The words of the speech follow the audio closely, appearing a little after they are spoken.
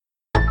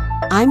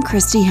I'm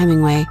Christy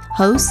Hemingway,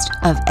 host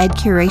of Ed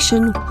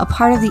Curation, a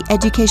part of the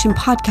Education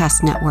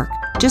Podcast Network,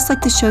 just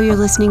like the show you're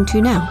listening to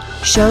now.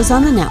 Shows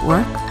on the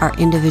network are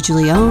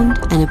individually owned,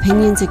 and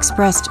opinions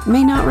expressed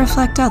may not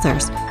reflect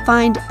others.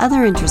 Find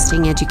other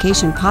interesting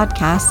education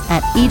podcasts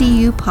at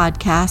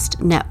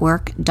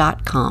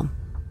edupodcastnetwork.com.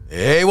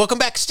 Hey, welcome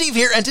back. Steve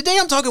here, and today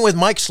I'm talking with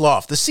Mike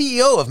Sloff, the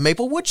CEO of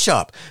Maple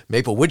Woodshop.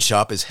 Maple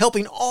Woodshop is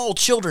helping all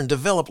children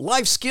develop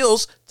life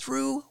skills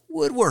through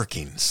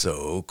woodworking.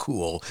 So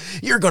cool.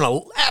 You're going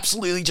to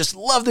absolutely just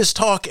love this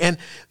talk, and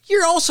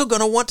you're also going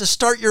to want to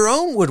start your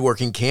own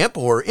woodworking camp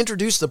or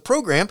introduce the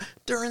program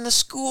during the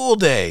school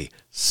day.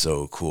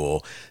 So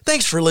cool.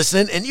 Thanks for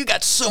listening, and you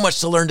got so much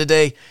to learn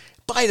today.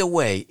 By the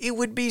way, it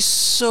would be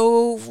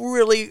so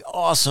really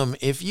awesome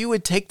if you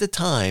would take the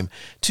time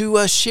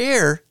to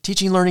share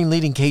Teaching, Learning,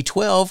 Leading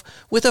K-12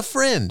 with a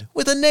friend,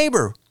 with a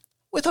neighbor,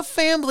 with a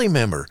family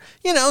member.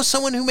 You know,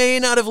 someone who may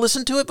not have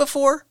listened to it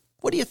before.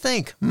 What do you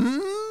think?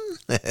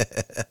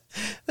 That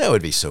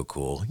would be so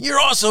cool. You're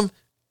awesome.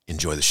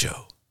 Enjoy the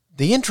show.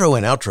 The intro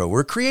and outro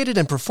were created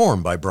and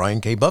performed by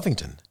Brian K.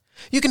 Buffington.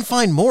 You can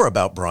find more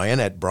about Brian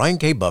at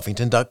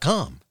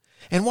briankbuffington.com.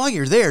 And while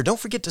you're there, don't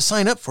forget to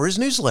sign up for his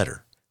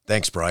newsletter.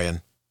 Thanks,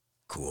 Brian.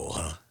 Cool,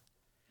 huh?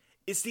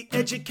 It's the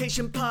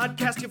Education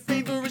Podcast, your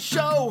favorite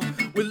show,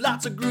 with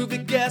lots of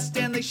groovy guests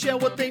and they share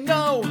what they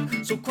know.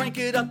 So crank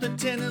it up to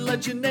 10 and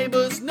let your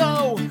neighbors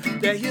know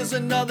that here's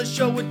another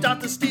show with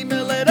Dr. Steve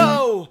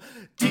Miletto.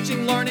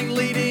 Teaching, Learning,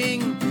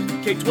 Leading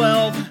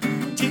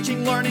K-12.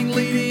 Teaching, Learning,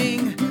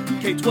 Leading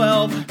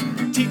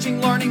K-12.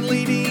 Teaching, Learning,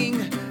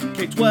 Leading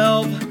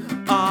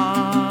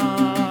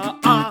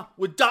K-12.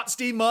 With Dr.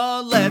 Steve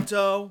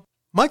Miletto.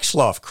 Mike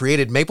Sloff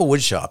created Maple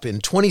Woodshop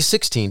in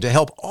 2016 to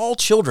help all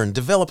children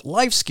develop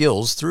life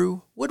skills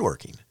through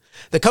woodworking.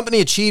 The company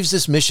achieves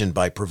this mission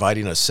by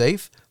providing a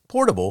safe,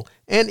 portable,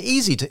 and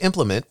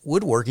easy-to-implement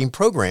woodworking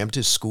program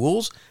to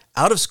schools,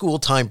 out-of-school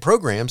time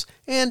programs,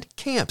 and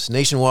camps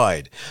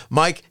nationwide.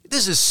 Mike,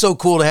 this is so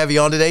cool to have you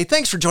on today.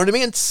 Thanks for joining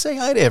me, and say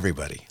hi to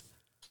everybody.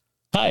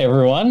 Hi,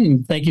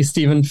 everyone. Thank you,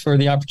 Stephen, for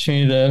the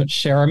opportunity to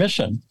share our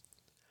mission.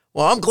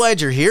 Well, I'm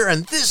glad you're here,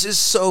 and this is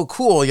so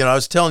cool. You know, I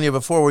was telling you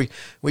before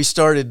we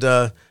started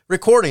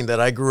recording that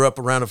I grew up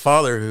around a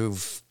father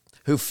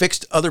who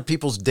fixed other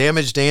people's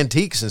damaged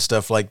antiques and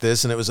stuff like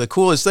this, and it was the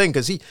coolest thing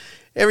because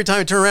every time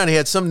he turned around, he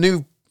had some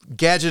new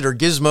gadget or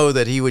gizmo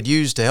that he would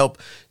use to help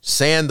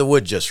sand the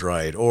wood just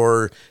right,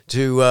 or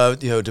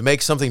to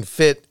make something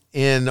fit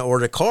in, or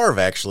to carve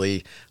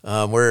actually,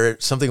 where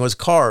something was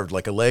carved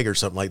like a leg or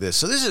something like this.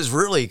 So this is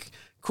really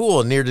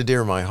cool and near to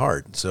dear my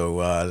heart.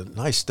 So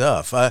nice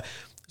stuff.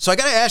 So I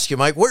got to ask you,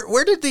 Mike,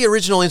 where did the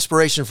original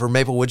inspiration for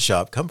Maple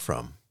Woodshop come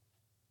from?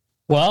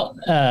 Well,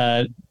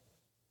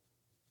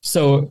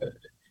 so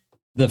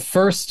the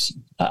first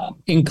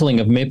inkling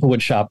of Maple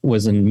Woodshop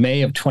was in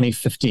May of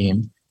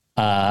 2015.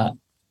 I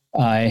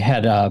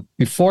had,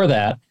 before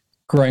that,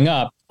 growing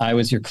up, I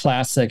was your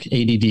classic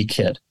ADD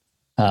kid,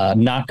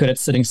 not good at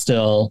sitting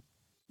still,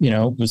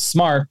 was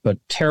smart, but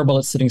terrible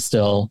at sitting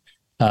still.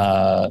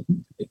 No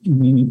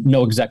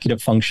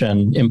executive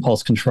function,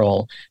 impulse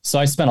control. So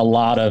I spent a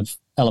lot of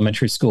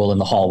elementary school in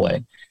the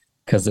hallway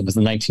because it was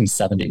the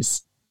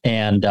 1970s.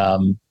 And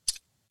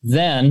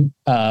then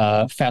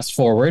fast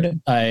forward,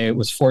 I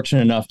was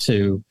fortunate enough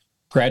to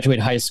graduate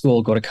high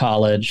school, go to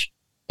college,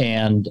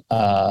 and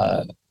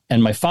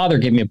my father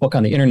gave me a book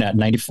on the internet in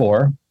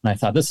 94. And I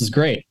thought, this is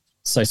great.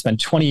 So I spent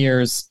 20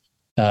 years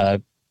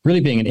really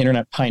being an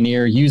internet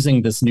pioneer,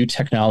 using this new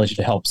technology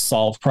to help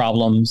solve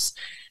problems.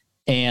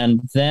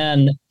 And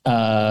then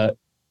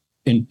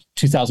in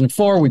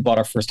 2004, we bought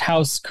our first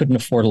house, couldn't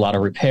afford a lot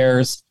of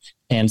repairs,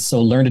 and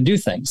so learned to do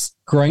things.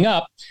 Growing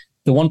up,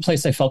 the one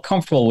place I felt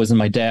comfortable was in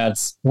my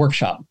dad's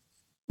workshop,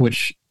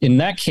 which in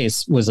that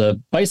case was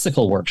a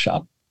bicycle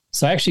workshop.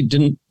 So I actually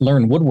didn't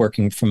learn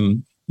woodworking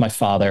from my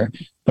father,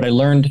 but I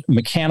learned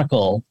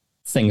mechanical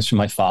things from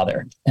my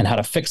father and how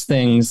to fix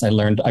things.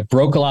 I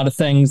broke a lot of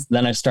things,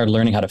 then I started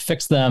learning how to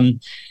fix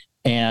them,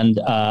 and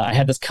I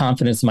had this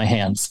confidence in my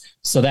hands.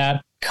 So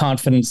that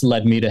confidence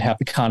led me to have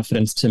the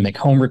confidence to make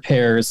home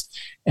repairs.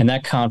 And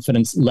that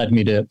confidence led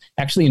me to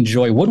actually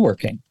enjoy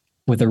woodworking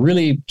with a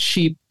really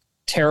cheap,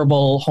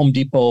 terrible Home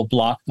Depot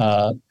block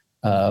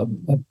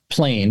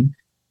plane.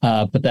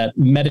 But that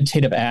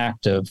meditative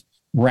act of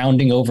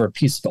rounding over a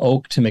piece of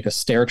oak to make a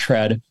stair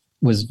tread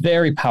was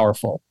very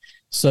powerful.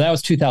 So that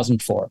was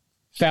 2004.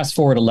 Fast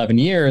forward 11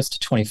 years to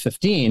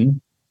 2015,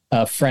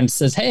 a friend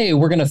says, hey,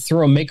 we're going to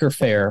throw a maker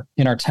fair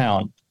in our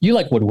town. You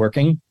like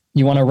woodworking.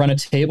 You want to run a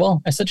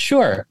table? I said,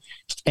 sure.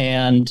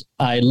 And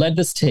I led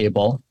this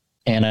table,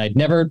 and I'd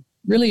never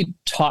really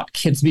taught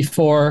kids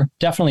before,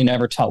 definitely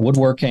never taught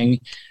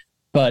woodworking,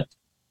 but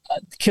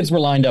the kids were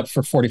lined up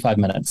for 45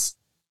 minutes.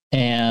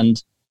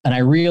 And I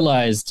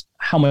realized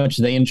how much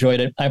they enjoyed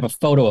it. I have a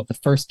photo of the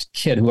first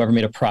kid who ever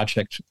made a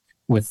project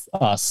with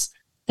us,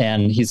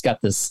 and he's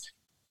got this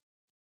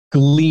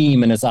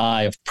gleam in his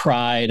eye of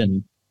pride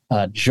and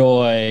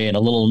joy and a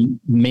little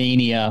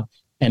mania.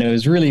 And it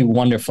was really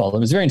wonderful. It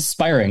was very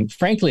inspiring.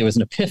 Frankly, it was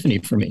an epiphany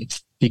for me.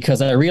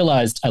 because I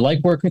realized I like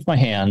working with my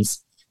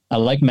hands. I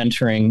like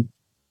mentoring.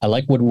 I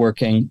like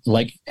woodworking, I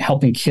like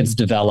helping kids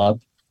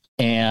develop.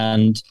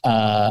 And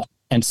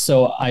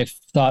so I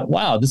thought,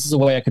 wow, this is a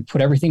way I could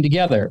put everything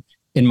together.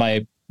 In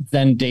my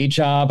then day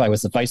job, I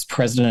was the vice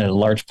president at a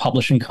large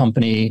publishing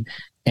company.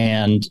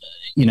 And,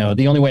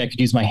 the only way I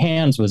could use my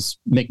hands was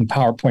making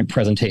PowerPoint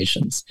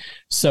presentations.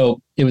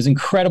 So it was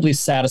incredibly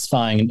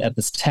satisfying at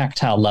this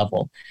tactile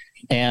level.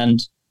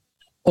 And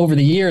over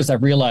the years,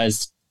 I've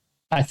realized,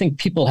 I think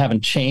people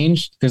haven't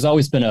changed. There's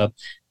always been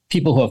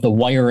people who have the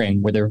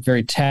wiring where they're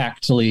very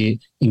tactily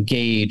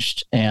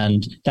engaged,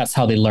 and that's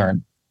how they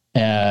learn.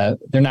 They're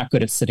not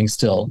good at sitting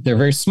still. They're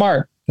very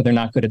smart, but they're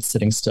not good at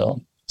sitting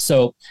still.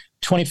 So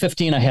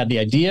 2015, I had the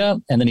idea.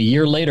 And then a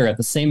year later at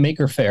the same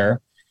Maker Faire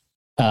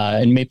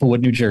in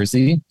Maplewood, New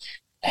Jersey,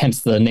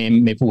 hence the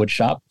name Maple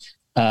Woodshop,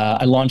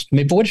 I launched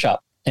Maple Woodshop.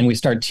 And we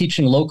started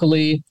teaching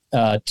locally,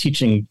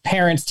 teaching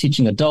parents,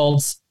 teaching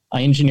adults.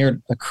 I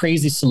engineered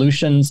crazy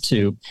solutions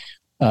to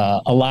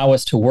allow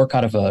us to work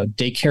out of a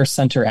daycare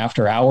center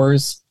after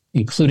hours,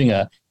 including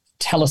a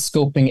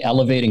telescoping,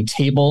 elevating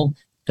table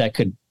that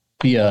could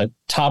be a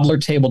toddler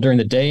table during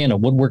the day and a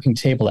woodworking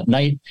table at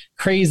night.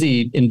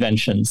 Crazy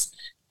inventions.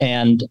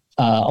 And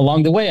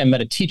along the way, I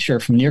met a teacher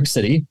from New York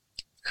City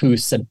who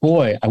said,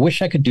 boy, I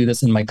wish I could do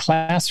this in my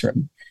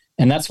classroom.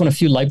 And that's when a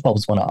few light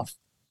bulbs went off.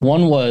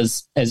 One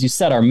was, as you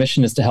said, our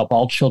mission is to help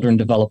all children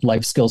develop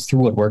life skills through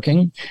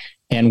woodworking.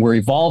 And we're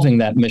evolving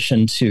that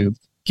mission to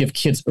give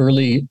kids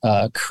early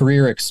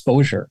career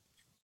exposure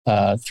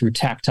through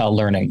tactile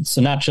learning.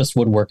 So not just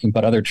woodworking,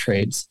 but other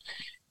trades.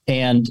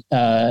 And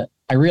I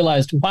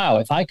realized, wow,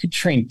 if I could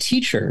train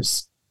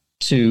teachers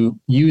to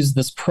use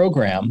this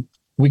program,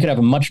 we could have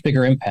a much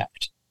bigger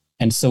impact.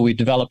 And so we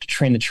developed a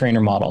train the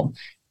trainer model.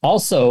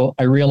 Also,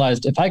 I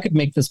realized if I could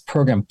make this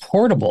program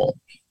portable,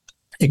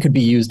 it could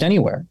be used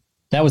anywhere.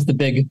 That was the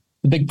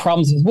big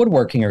problems with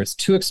woodworking, or it's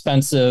too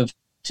expensive,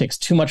 takes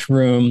too much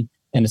room,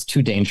 and it's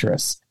too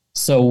dangerous.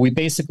 So we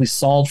basically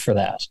solved for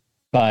that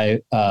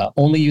by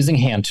only using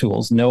hand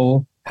tools,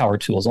 no power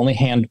tools, only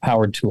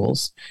hand-powered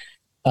tools.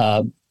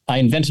 I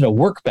invented a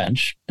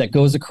workbench that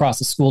goes across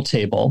a school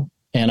table.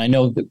 And I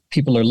know that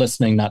people are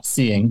listening, not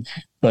seeing,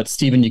 but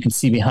Stephen, you can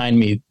see behind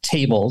me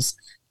tables.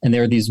 And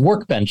there are these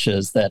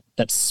workbenches that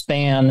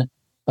span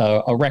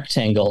a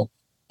rectangle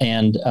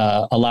and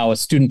allow a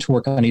student to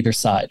work on either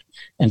side.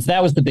 And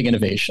that was the big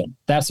innovation.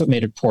 That's what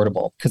made it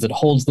portable, because it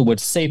holds the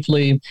wood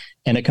safely,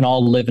 and it can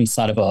all live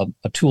inside of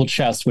a tool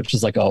chest, which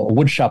is like a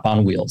wood shop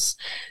on wheels.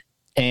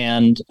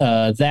 And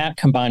that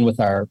combined with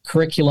our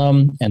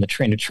curriculum and the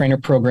Train to Trainer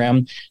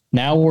program,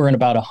 now we're in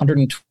about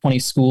 120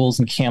 schools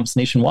and camps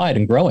nationwide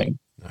and growing.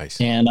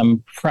 Nice. And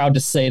I'm proud to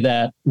say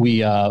that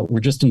we were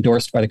just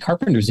endorsed by the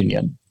Carpenters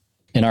Union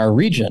in our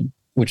region,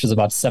 which is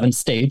about 7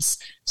 states,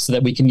 so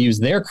that we can use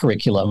their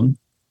curriculum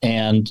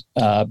and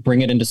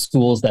bring it into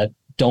schools that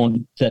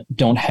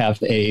don't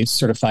have a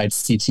certified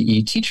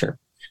CTE teacher.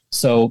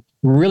 So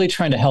we're really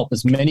trying to help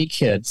as many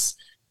kids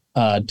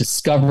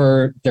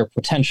discover their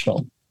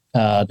potential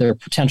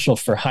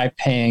for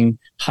high-paying,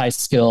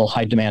 high-skill,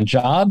 high-demand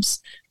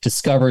jobs,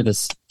 discover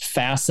this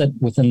facet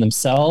within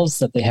themselves,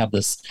 that they have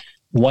this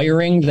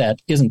wiring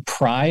that isn't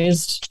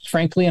prized,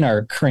 frankly, in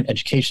our current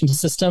education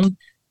system.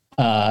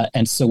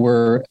 And so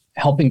we're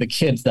helping the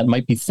kids that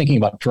might be thinking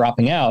about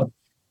dropping out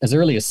as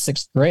early as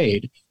 6th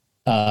grade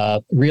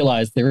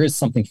realize there is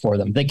something for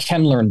them. They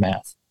can learn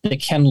math. They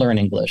can learn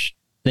English.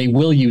 They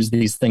will use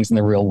these things in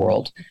the real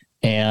world.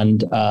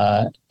 And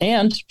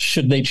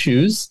should they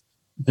choose,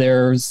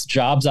 there's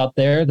jobs out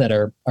there that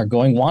are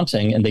going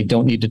wanting, and they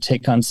don't need to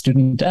take on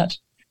student debt.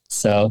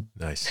 So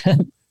nice.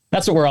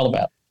 That's what we're all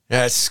about.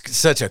 Yeah, it's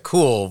such a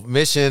cool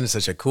mission,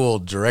 such a cool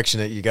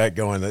direction that you got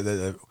going.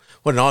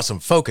 What an awesome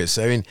focus.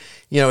 I mean,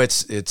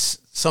 it's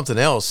something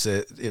else.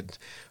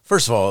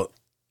 First of all,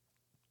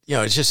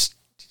 it's just,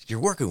 you're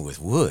working with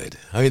wood.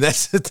 I mean,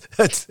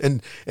 that's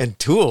and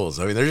tools.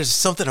 I mean, there's just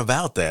something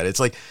about that. It's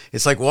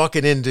like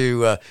walking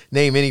into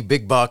name any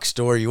big box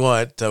store you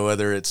want,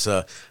 whether it's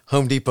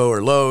Home Depot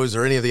or Lowe's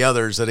or any of the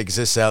others that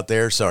exists out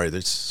there. Sorry,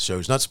 this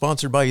show's not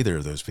sponsored by either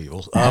of those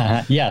people.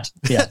 Yet.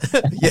 Yeah,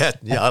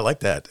 I like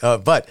that.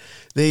 But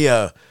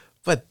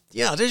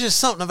there's just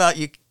something about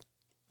you.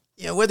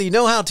 Whether you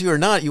know how to or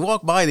not, you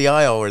walk by the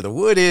aisle where the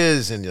wood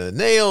is and the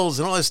nails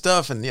and all this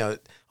stuff, and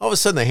all of a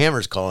sudden the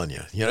hammer's calling you.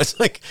 It's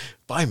like,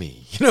 buy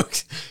me. You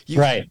want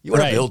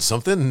to build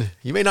something.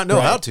 You may not know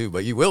how to,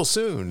 but you will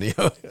soon.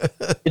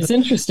 It's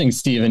interesting,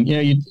 Stephen.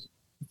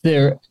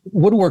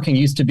 Woodworking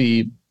used to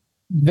be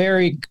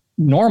very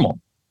normal.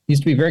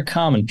 Used to be very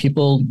common.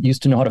 People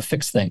used to know how to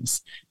fix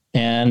things.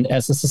 And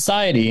as a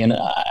society, and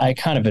I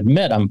kind of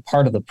admit I'm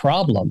part of the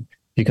problem,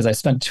 because I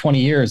spent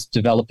 20 years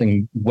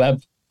developing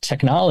web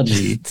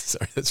technology.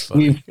 Sorry, that's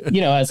funny.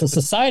 As a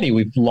society,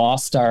 we've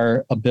lost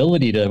our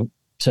ability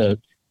to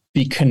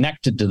be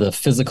connected to the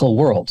physical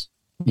world,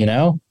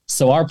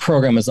 So our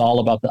program is all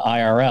about the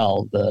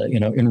IRL,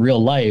 in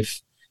real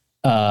life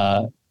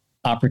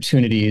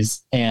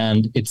opportunities.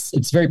 And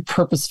it's very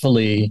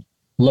purposefully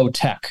low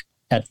tech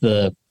at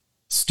the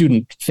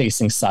student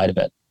facing side of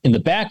it. In the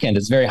back end,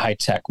 it's very high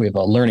tech. We have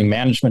a learning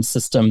management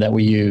system that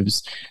we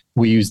use.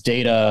 We use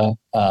data,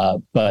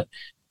 but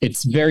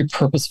it's very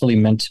purposefully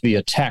meant to be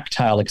a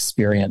tactile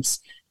experience,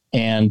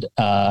 and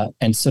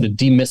sort of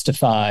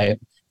demystify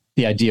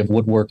the idea of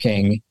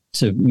woodworking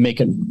to make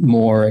it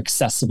more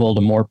accessible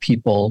to more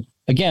people.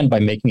 Again, by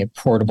making it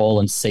portable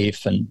and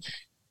safe and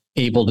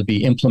able to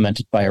be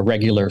implemented by a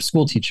regular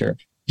school teacher.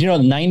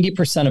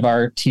 90% of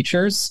our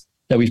teachers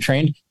that we've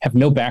trained have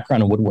no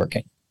background in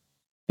woodworking.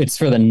 It's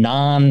for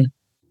the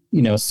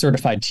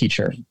certified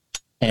teacher.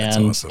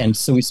 And awesome. And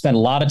so we spend a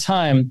lot of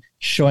time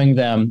showing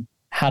them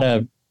how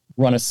to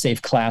run a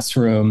safe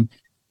classroom,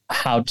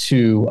 how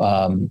to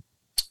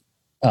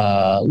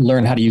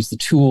learn how to use the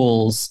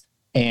tools.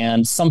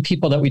 And some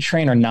people that we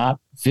train are not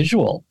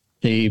visual.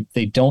 They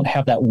don't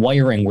have that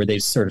wiring where they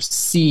sort of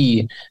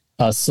see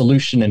a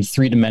solution in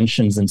 3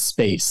 dimensions in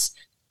space.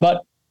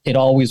 But it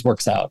always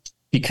works out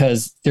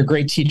because they're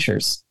great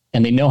teachers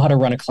and they know how to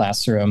run a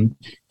classroom.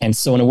 And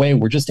so in a way,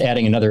 we're just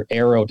adding another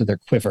arrow to their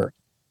quiver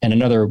and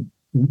another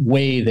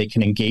way they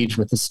can engage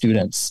with the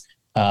students.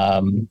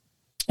 And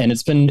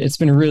it's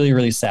been really,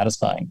 really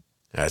satisfying.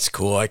 That's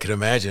cool. I can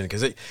imagine,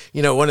 because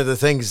one of the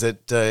things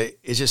that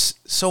is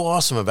just so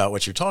awesome about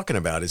what you're talking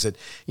about is that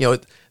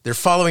they're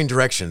following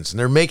directions and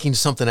they're making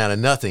something out of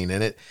nothing,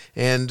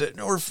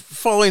 or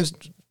following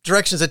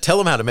directions that tell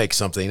them how to make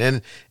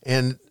something,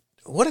 and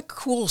what a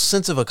cool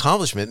sense of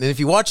accomplishment. And if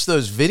you watch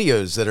those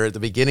videos that are at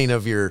the beginning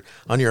of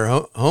on your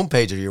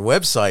homepage of your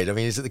website, I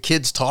mean, it's the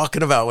kids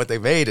talking about what they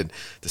made, and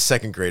the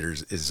second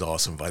graders is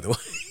awesome, by the way.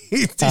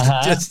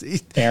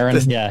 Aaron,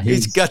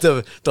 he's got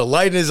the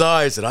light in his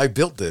eyes that I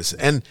built this.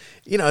 And,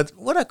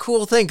 what a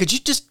cool thing. Could you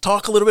just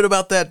talk a little bit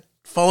about that,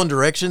 following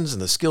directions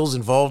and the skills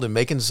involved in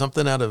making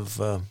something out of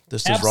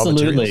this raw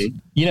materials? Absolutely.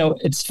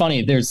 It's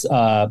funny. There's,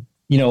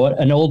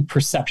 an old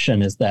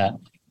perception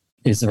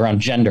is around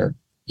gender.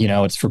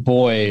 It's for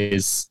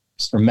boys,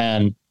 it's for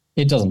men.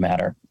 It doesn't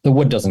matter. The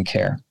wood doesn't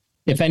care.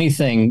 If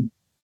anything,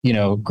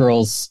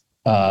 girls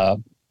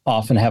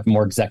often have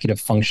more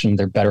executive function.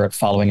 They're better at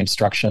following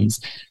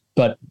instructions.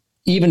 But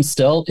even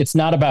still, it's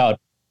not about,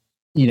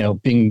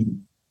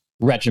 being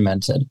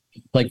regimented.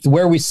 Like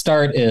where we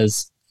start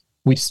is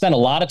we spend a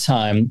lot of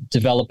time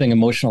developing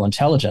emotional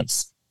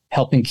intelligence,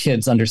 helping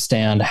kids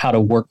understand how to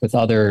work with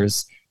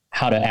others,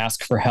 how to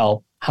ask for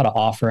help, how to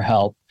offer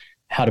help,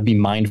 how to be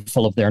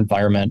mindful of their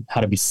environment, how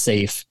to be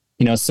safe.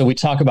 So we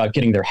talk about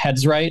getting their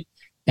heads right.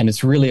 And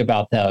it's really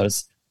about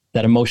that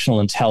emotional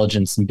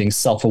intelligence and being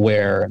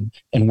self-aware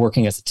and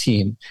working as a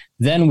team.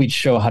 Then we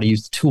show how to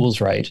use the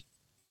tools right.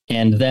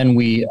 And then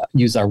we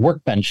use our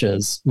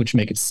workbenches, which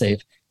make it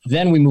safe.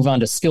 Then we move on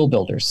to skill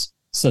builders.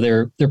 So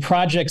they're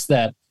projects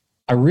that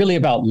are really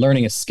about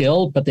learning a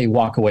skill, but they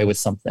walk away with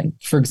something.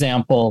 For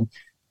example,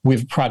 we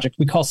have a project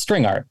we call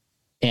string art.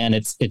 And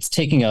it's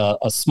taking a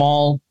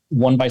small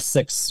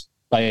 1x6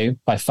 by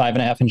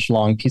 5.5 inch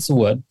long piece of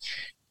wood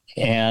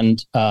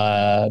and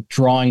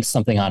drawing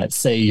something on it,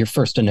 say your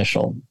first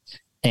initial.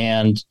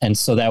 And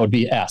so that would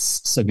be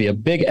S. So it'd be a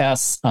big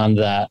S on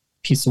that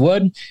piece of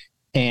wood.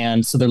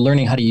 And so they're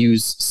learning how to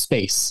use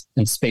space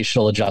and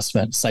spatial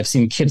adjustment. So I've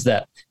seen kids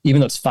that, even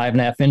though it's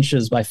 5.5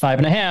 inches by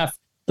 5.5,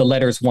 the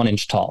letter is 1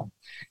 inch tall.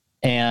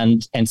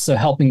 And so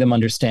helping them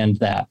understand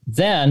that.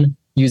 Then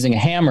using a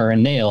hammer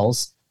and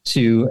nails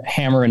to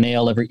hammer a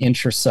nail every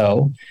inch or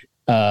so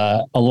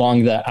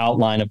along the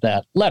outline of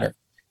that letter.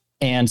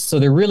 And so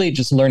they're really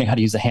just learning how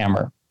to use a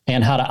hammer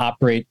and how to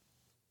operate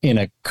in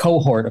a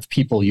cohort of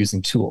people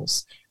using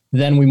tools.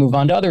 Then we move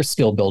on to other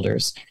skill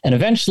builders. And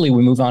eventually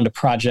we move on to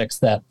projects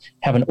that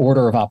have an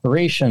order of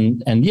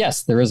operation. And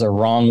yes, there is a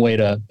wrong way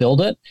to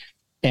build it.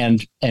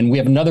 And we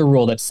have another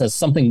rule that says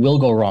something will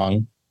go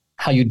wrong.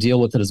 How you deal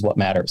with it is what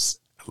matters.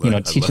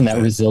 Teaching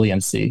that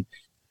resiliency.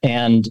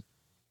 And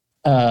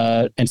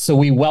so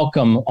we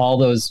welcome all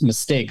those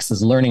mistakes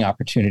as learning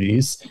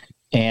opportunities.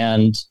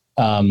 And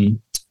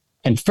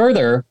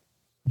further,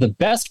 the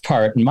best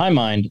part in my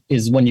mind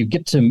is when you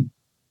get to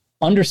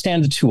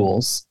understand the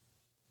tools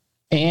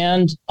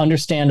and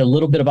understand a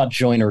little bit about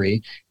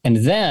joinery. And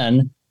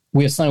then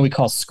we have something we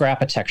call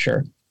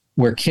scrapitecture,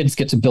 where kids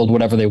get to build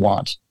whatever they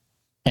want.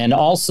 And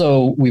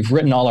also we've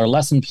written all our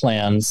lesson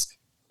plans,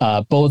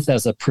 both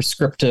as a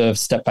prescriptive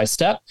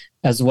step-by-step,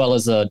 as well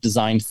as a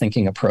design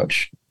thinking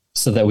approach,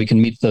 so that we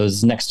can meet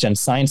those next-gen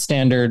science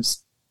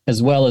standards,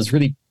 as well as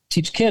really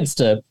teach kids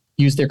to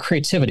use their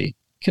creativity.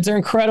 Kids are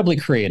incredibly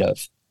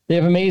creative. They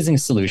have amazing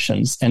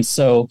solutions. And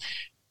so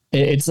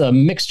it's a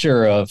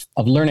mixture of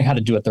learning how to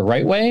do it the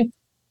right way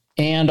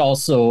and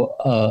also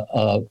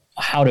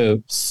how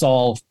to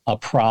solve a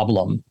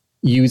problem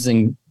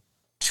using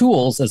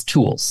tools as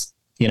tools.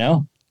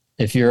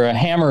 If you're a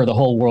hammer, the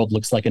whole world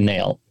looks like a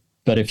nail.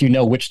 But if you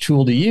know which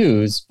tool to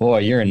use, boy,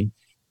 you're in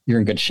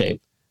good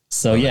shape.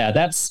 So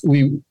yeah,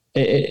 we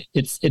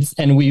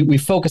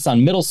focus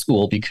on middle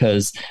school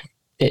because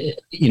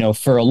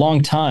for a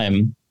long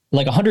time,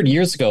 like 100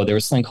 years ago, there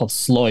was something called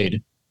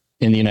Slöjd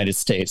in the United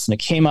States, and it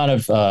came out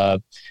of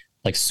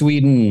like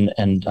Sweden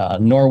and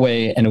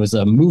Norway, and it was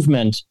a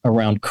movement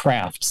around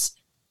crafts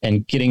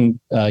and getting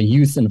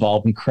youth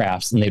involved in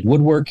crafts. And they had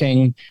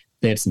woodworking,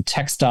 they had some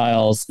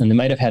textiles, and they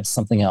might have had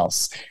something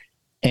else.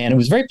 And it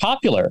was very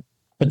popular.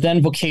 But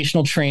then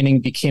vocational training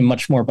became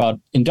much more about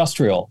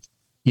industrial,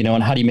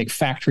 and how do you make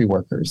factory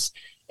workers?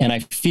 And I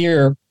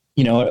fear,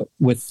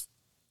 with,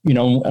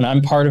 and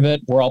I'm part of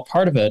it, we're all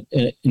part of it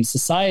in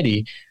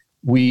society.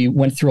 We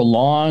went through a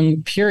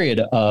long period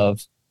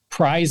of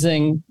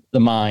prizing the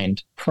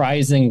mind,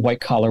 prizing white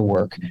collar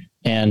work,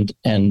 and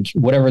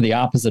whatever the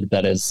opposite of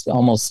that is,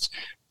 almost,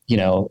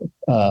 and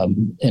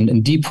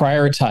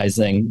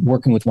deprioritizing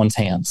working with one's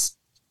hands.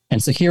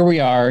 And so here we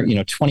are,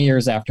 20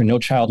 years after No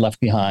Child Left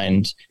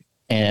Behind,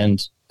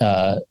 and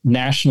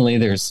nationally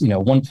there's,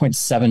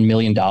 $1.7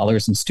 million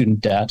in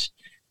student debt.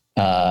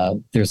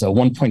 There's a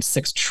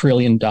 $1.6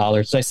 trillion.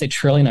 Did I say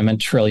trillion? I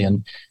meant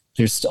trillion.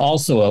 There's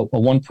also a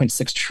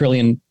 $1.6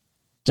 trillion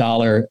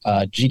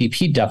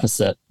GDP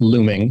deficit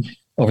looming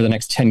over the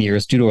next 10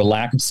 years due to a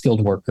lack of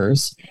skilled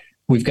workers.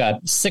 We've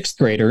got sixth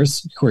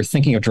graders who are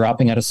thinking of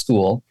dropping out of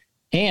school.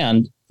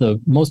 And the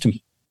most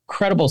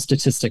incredible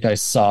statistic I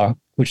saw,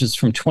 which is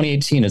from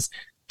 2018, is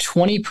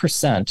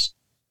 20%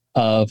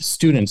 of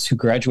students who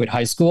graduate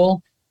high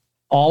school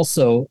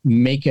also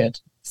make it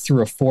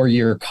through a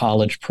 4-year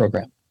college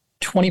program.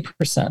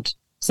 20%.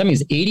 So that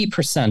means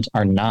 80%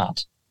 are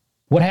not.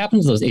 What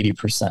happens to those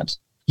 80%?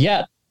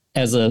 Yet,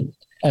 as a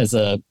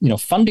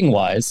funding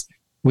wise,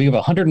 we have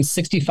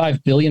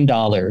 $165 billion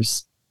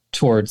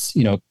towards,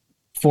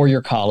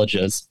 4-year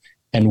colleges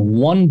and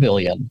 $1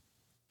 billion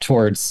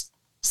towards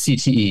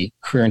CTE,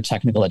 career and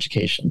technical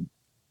education.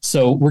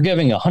 So we're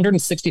giving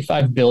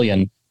 $165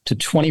 billion to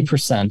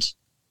 20%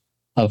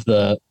 of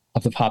the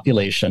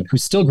population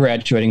who's still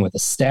graduating with a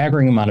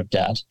staggering amount of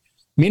debt.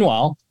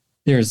 Meanwhile,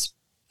 there's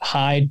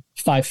high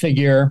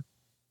 5-figure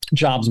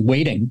jobs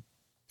waiting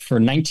for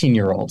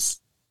 19-year-olds.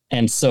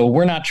 And so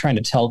we're not trying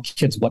to tell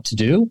kids what to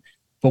do,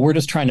 but we're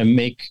just trying to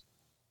make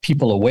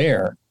people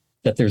aware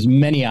that there's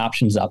many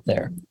options out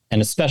there.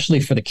 And especially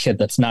for the kid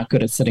that's not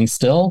good at sitting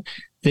still,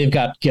 they've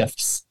got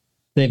gifts.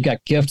 They've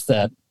got gifts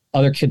that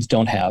other kids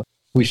don't have.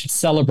 We should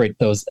celebrate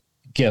those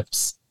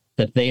gifts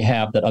that they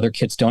have that other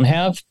kids don't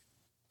have,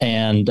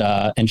 and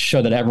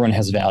show that everyone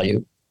has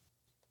value.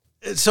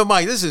 So,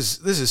 Mike, this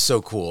is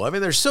so cool. I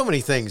mean, there's so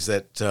many things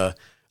that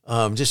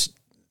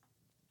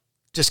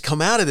just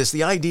come out of this,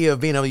 the idea of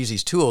being able to use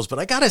these tools. But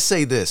I got to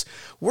say this,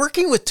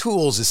 working with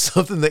tools is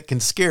something that can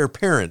scare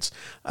parents.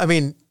 I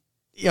mean,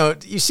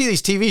 you see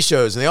these TV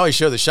shows and they always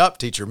show the shop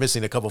teacher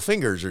missing a couple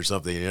fingers or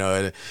something,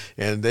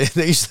 and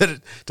they use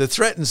that to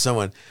threaten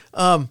someone.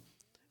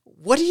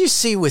 What do you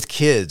see with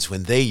kids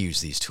when they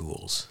use these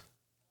tools?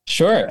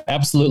 Sure,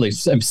 absolutely.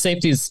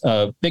 Safety is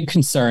a big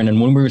concern.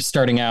 And when we were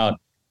starting out,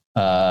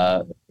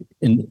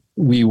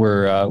 we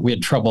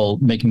had trouble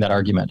making that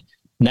argument.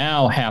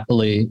 Now,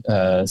 happily,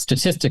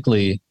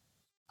 statistically,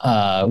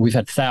 we've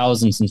had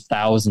thousands and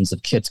thousands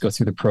of kids go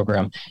through the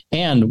program,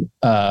 and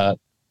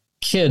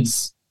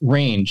kids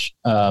range.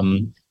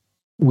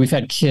 We've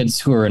had kids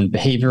who are in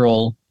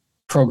behavioral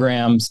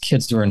programs,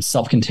 kids who are in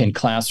self-contained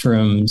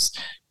classrooms,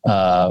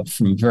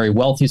 from very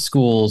wealthy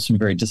schools, from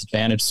very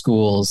disadvantaged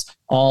schools,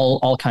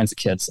 all kinds of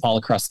kids all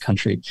across the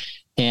country.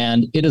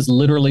 And it is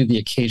literally the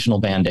occasional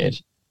Band-Aid.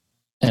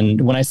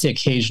 And when I say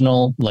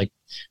occasional, like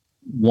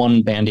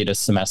one Band-Aid a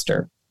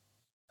semester.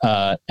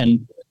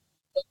 And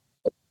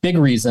big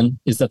reason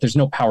is that there's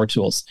no power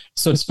tools.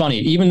 So it's funny,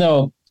 even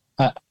though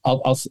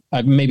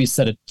I've maybe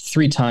said it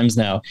 3 times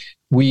now,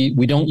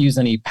 we don't use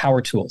any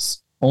power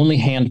tools, only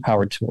hand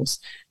powered tools.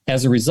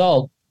 As a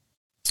result,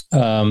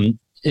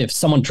 if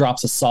someone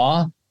drops a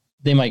saw,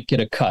 they might get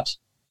a cut,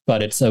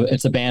 but it's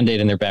a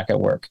Band-Aid and they're back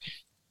at work.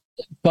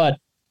 But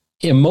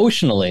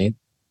emotionally,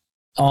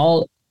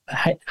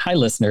 hi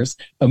listeners,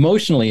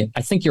 emotionally,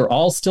 I think you're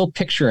all still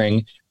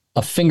picturing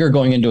a finger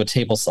going into a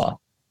table saw.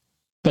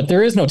 But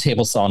there is no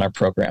table saw in our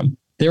program.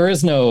 There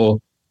is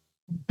no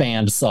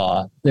band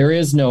saw. There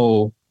is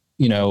no,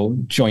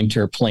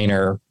 jointer,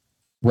 planer,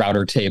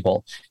 router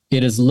table.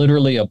 It is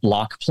literally a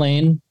block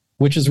plane,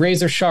 which is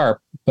razor sharp,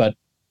 but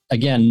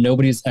again,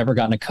 nobody's ever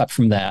gotten a cut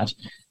from that.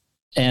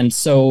 And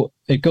so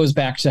it goes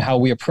back to how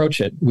we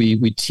approach it.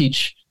 We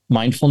teach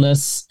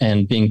mindfulness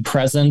and being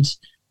present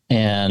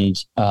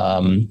and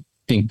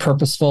being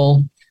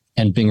purposeful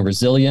and being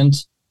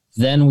resilient.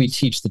 Then we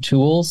teach the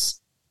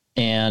tools,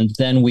 and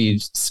then we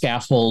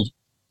scaffold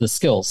the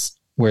skills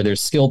where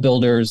there's skill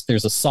builders.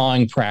 There's a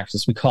sawing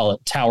practice. We call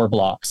it tower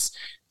blocks.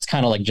 It's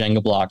kind of like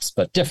Jenga blocks,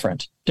 but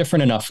different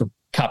enough for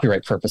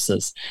copyright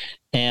purposes.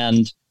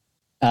 And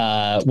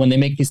when they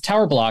make these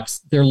tower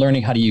blocks, they're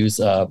learning how to use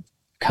a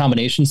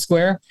combination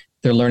square.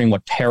 They're learning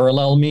what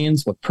parallel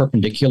means, what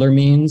perpendicular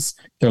means.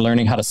 They're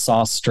learning how to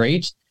saw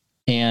straight.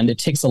 And it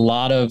takes a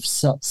lot of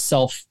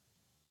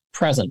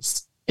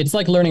self-presence. It's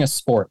like learning a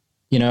sport,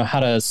 how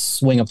to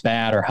swing a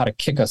bat or how to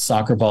kick a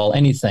soccer ball,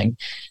 anything.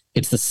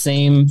 It's the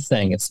same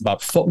thing. It's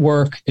about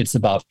footwork. It's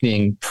about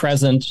being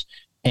present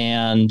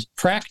and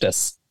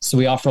practice. So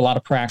we offer a lot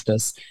of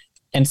practice.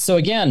 And so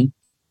again,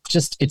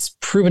 it's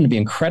proven to be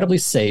incredibly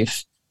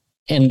safe.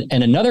 And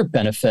another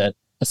benefit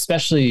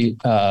especially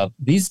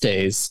these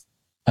days,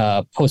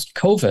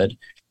 post-COVID,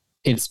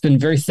 it's been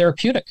very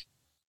therapeutic.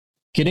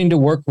 Getting to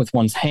work with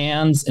one's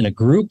hands in a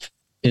group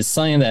is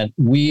something that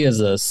we as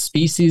a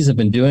species have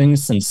been doing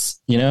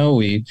since,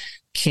 we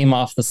came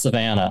off the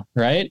savannah,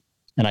 right?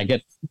 And I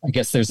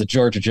guess there's a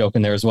Georgia joke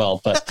in there as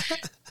well, but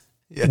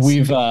yes.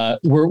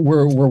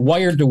 We're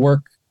wired to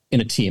work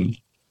in a team.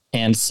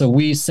 And so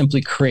we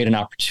simply create an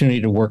opportunity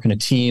to work in a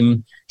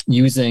team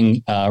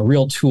using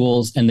real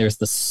tools. And there's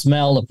the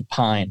smell of the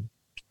pine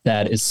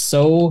that is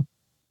so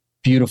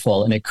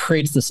beautiful, and it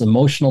creates this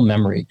emotional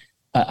memory.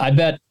 I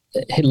bet,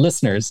 hey,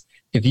 listeners,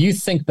 if you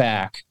think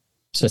back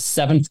to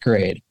 7th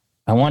grade,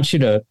 I want you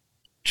to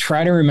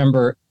try to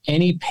remember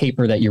any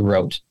paper that you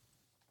wrote.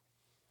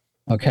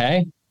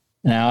 Okay?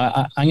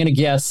 Now, I'm going to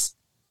guess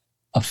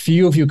a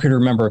few of you could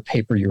remember a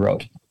paper you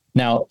wrote.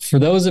 Now, for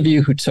those of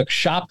you who took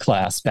shop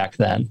class back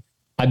then,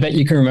 I bet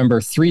you can remember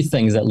 3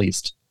 things at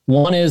least.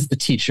 One is the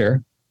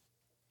teacher.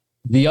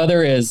 The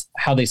other is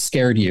how they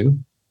scared you.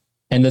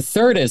 And the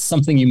third is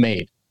something you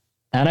made.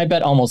 And I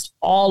bet almost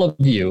all of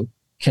you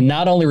can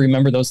not only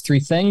remember those 3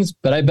 things,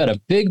 but I bet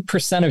a big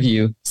percent of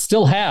you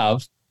still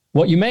have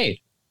what you made,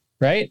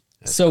 right?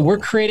 That's so cool. We're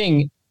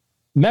creating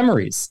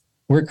memories.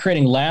 We're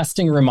creating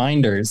lasting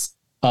reminders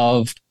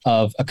of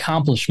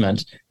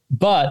accomplishment,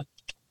 but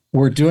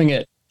we're doing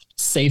it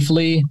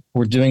safely.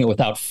 We're doing it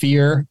without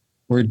fear.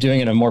 We're doing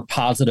it in a more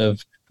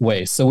positive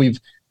way. So we've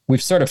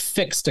sort of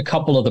fixed a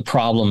couple of the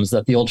problems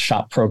that the old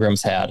shop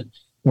programs had.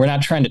 We're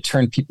not trying to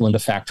turn people into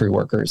factory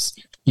workers.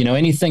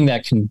 Anything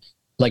that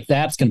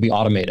that's going to be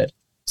automated.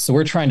 So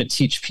we're trying to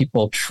teach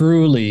people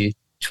truly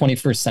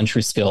 21st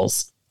century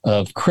skills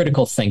of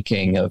critical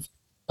thinking, of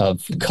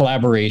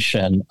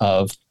collaboration,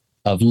 of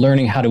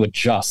learning how to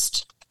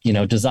adjust,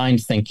 design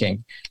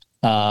thinking,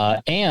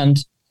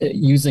 and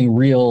using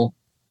real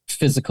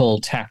physical,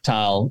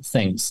 tactile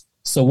things.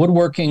 So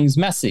woodworking's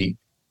messy.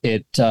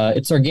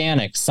 It's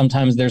organic.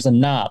 Sometimes there's a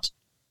knot,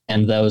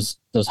 and those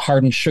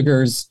hardened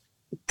sugars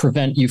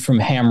prevent you from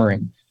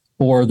hammering,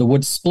 or the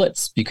wood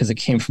splits because it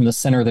came from the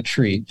center of the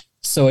tree.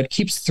 So it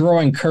keeps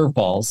throwing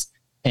curveballs,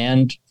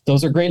 and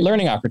those are great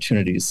learning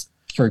opportunities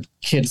for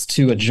kids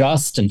to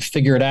adjust and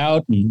figure it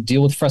out and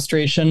deal with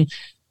frustration.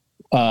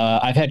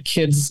 I've had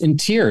kids in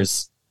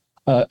tears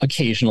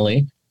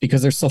occasionally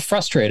because they're so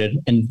frustrated,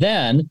 and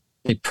then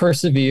they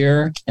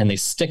persevere and they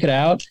stick it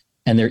out,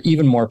 and they're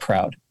even more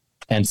proud.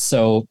 And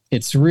so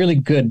it's really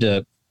good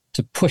to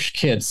push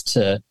kids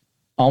to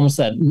almost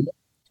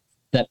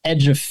that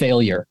edge of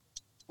failure,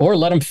 or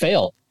let them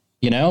fail,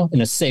 in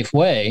a safe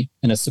way,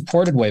 in a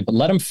supported way, but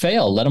let them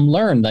fail, let them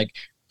learn. Like,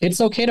 it's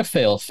okay to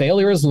fail.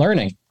 Failure is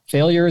learning.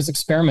 Failure is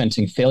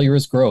experimenting. Failure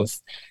is growth.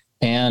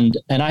 And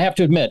I have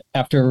to admit,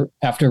 after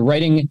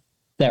writing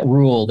that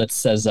rule that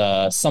says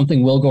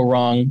something will go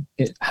wrong,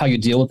 how you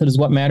deal with it is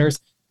what matters,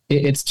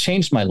 it's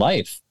changed my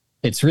life.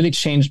 It's really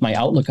changed my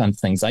outlook on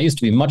things. I used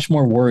to be much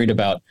more worried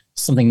about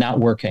something not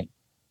working.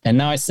 And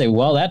now I say,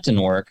 well, that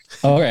didn't work.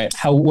 All right,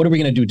 what are we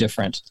going to do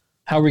different?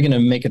 How are we going to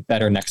make it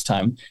better next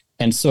time?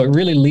 And so it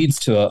really leads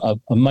to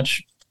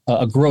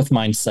a growth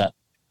mindset.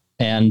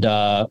 And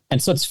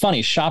so it's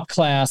funny, shop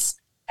class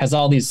has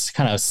all these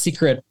kind of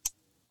secret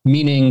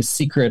meanings,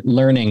 secret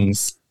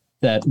learnings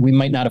that we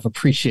might not have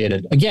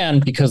appreciated. Again,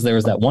 because there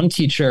was that one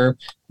teacher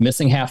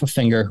missing half a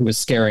finger who was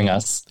scaring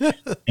us.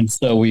 And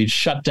so we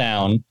shut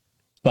down.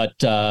 But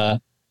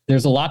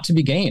there's a lot to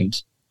be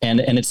gained. And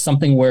it's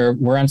something where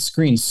we're on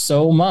screen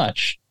so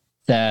much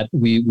that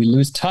we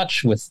lose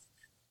touch with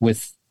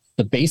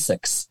the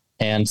basics.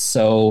 And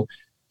so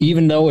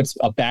even though it's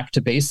a back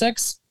to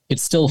basics,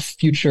 it's still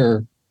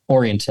future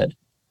oriented.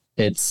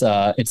 It's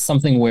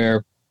something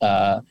where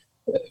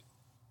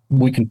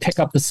we can pick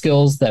up the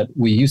skills that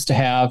we used to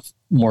have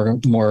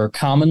more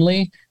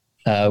commonly.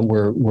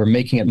 We're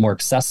making it more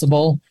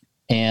accessible.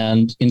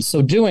 And in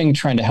so doing,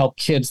 trying to help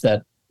kids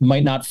that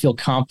might not feel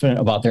confident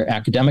about their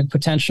academic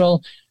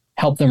potential,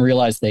 help them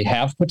realize they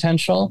have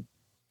potential,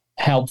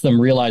 help them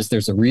realize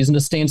there's a reason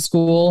to stay in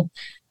school,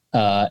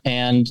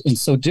 and in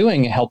so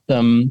doing, help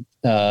them,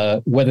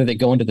 whether they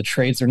go into the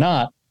trades or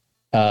not,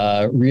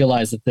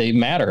 realize that they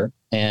matter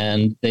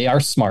and they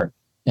are smart,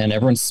 and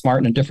everyone's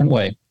smart in a different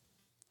way.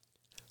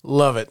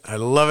 Love it. I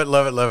love it,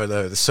 love it, love it,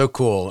 love it. It's so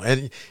cool.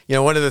 And,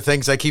 one of the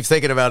things I keep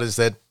thinking about is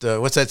that,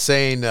 what's that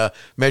saying,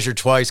 measure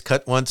twice,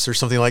 cut once, or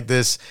something like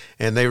this.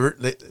 And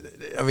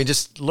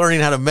just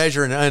learning how to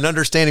measure and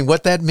understanding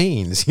what that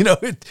means,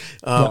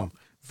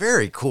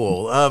 very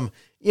cool.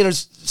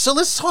 So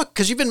let's talk,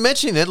 because you've been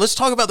mentioning it. Let's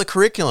talk about the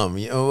curriculum.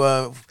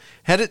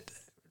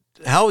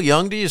 How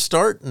young do you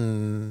start?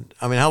 And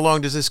how long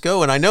does this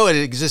go? And I know it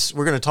exists.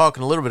 We're going to talk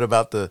in a little bit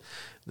about the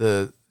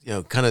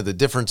kind of the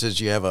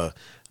differences. You have a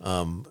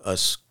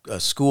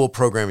school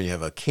program and you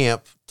have a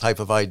camp type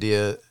of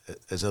idea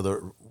as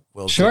other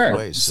sure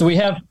ways. So we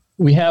have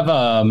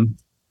I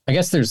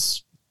guess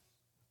there's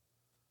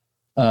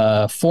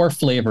 4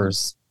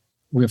 flavors.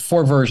 We have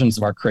 4 versions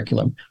of our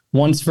curriculum.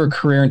 One's for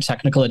career and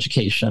technical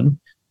education,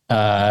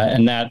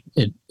 and that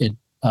it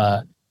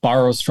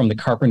borrows from the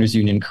Carpenters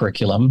Union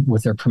curriculum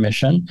with their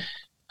permission.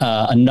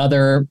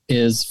 Another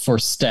is for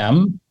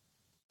STEM.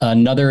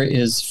 Another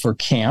is for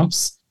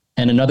camps.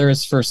 And another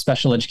is for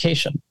special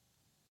education.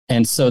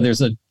 And so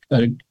there's a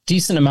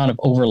decent amount of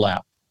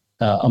overlap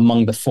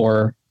among the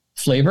 4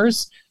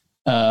 flavors.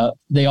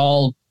 They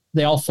all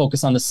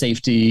focus on the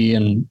safety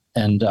and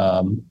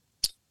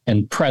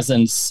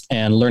presence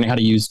and learning how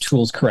to use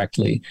tools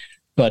correctly.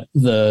 But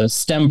the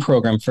STEM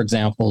program, for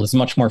example, is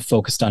much more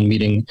focused on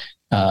meeting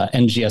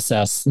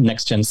NGSS,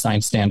 Next Gen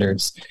Science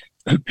Standards,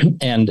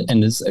 and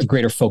is a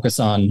greater focus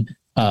on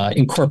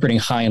incorporating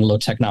high and low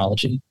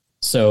technology.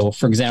 So,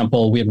 for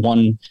example, we had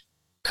one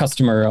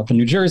customer up in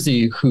New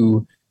Jersey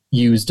who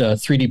used a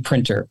 3D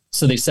printer.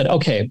 So they said,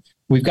 okay,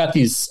 we've got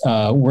these,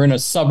 we're in a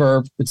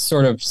suburb, it's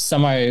sort of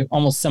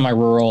almost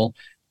semi-rural.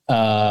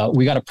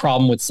 We got a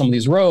problem with some of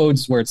these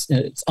roads where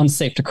it's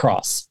unsafe to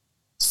cross.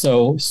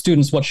 So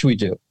students, what should we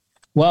do?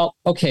 Well,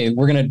 okay,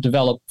 we're going to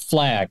develop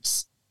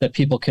flags that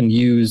people can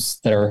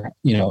use that are,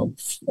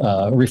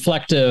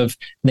 reflective,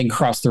 and they can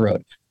cross the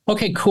road.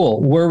 Okay,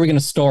 cool. Where are we going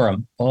to store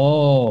them?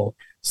 Oh,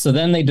 so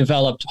then they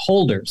developed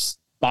holders,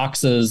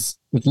 boxes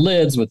with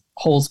lids with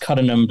holes cut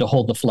in them to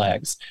hold the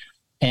flags.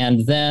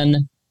 And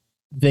then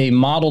they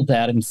modeled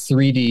that in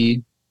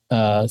 3D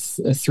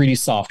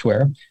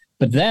software,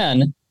 but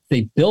then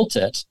they built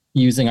it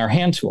using our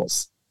hand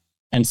tools.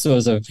 And so it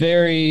was a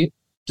very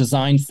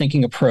design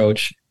thinking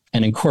approach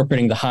and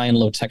incorporating the high and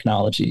low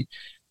technology.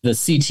 The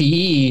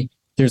CTE,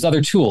 there's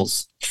other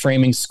tools,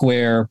 framing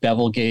square,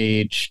 bevel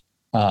gauge,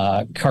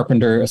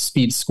 Carpenter, a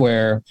speed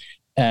square.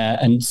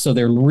 And so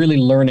they're really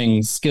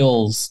learning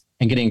skills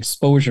and getting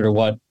exposure to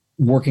what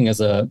working as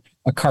a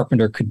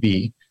carpenter could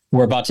be.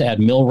 We're about to add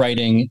mill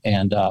writing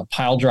and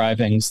pile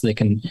driving so they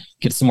can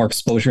get some more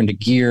exposure into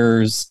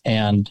gears.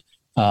 And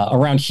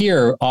around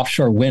here,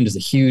 offshore wind is a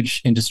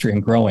huge industry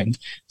and growing.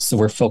 So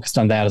we're focused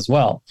on that as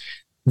well.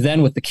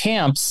 Then with the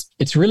camps,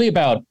 it's really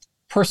about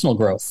personal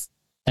growth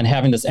and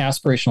having this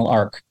aspirational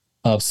arc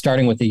of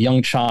starting with a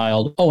young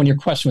child. Oh, and your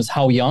question was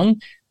how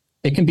young?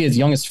 It can be as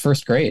young as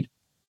first grade.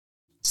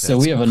 So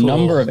we have a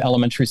number of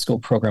elementary school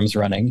programs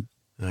running,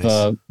 Nice.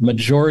 The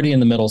majority in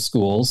the middle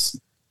schools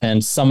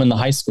and some in the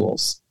high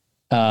schools.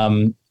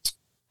 And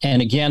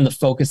again, the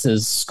focus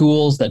is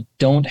schools that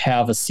don't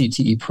have a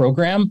CTE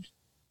program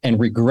and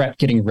regret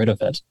getting rid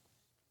of it.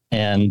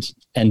 And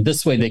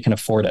this way they can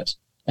afford it.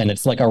 And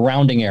it's like a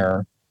rounding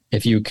error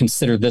if you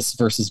consider this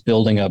versus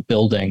building a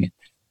building.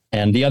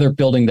 And the other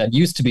building that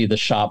used to be the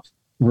shop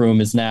room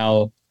is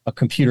now a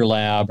computer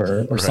lab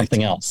or Right.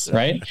 something else,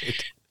 right?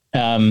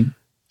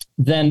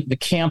 Then the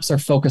camps are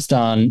focused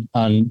on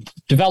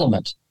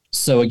development.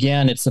 So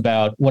again, it's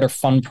about what are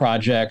fun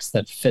projects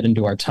that fit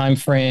into our time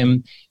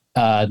frame,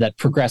 that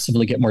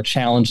progressively get more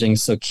challenging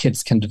so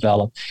kids can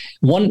develop.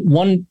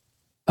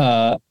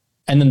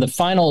 And then the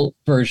final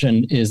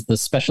version is the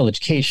special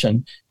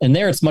education. And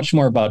there it's much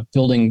more about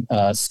building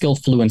skill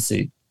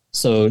fluency.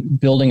 So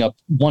building up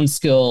one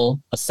skill,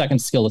 a second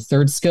skill, a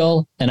third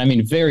skill. And I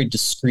mean, very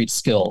discrete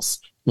skills.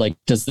 Like,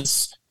 does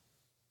this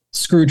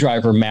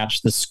screwdriver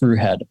match the screw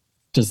head?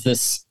 Does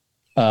this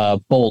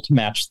bolt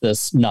match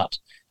this nut?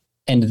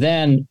 And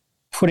then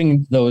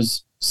putting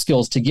those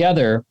skills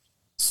together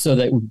so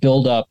that we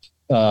build up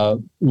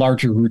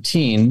larger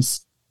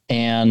routines.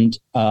 And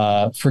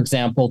for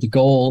example, the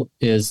goal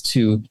is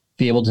to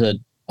be able to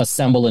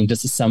assemble and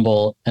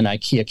disassemble an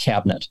IKEA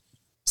cabinet.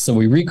 So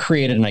we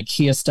recreated an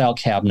IKEA style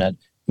cabinet,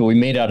 but we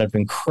made out of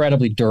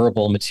incredibly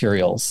durable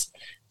materials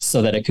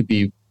so that it could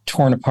be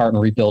torn apart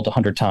and rebuilt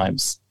 100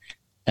 times.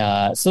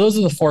 So those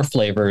are the 4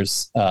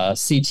 flavors,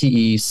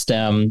 CTE,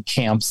 STEM,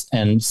 camps,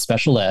 and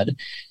special ed.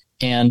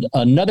 And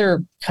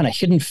another kind of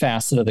hidden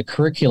facet of the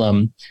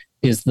curriculum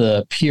is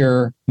the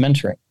peer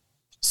mentoring.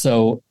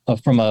 So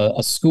from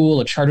a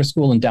charter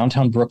school in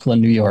downtown Brooklyn,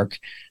 New York,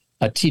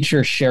 a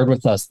teacher shared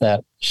with us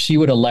that she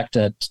would elect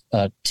a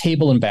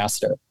table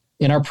ambassador.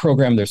 In our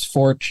program, there's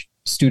 4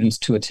 students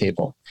to a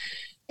table.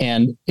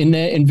 And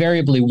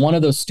invariably, one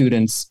of those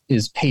students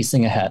is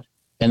pacing ahead.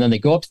 And then they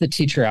go up to the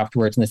teacher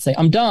afterwards and they say,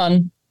 I'm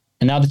done.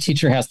 And now the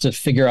teacher has to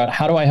figure out,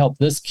 how do I help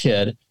this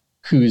kid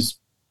who's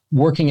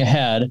working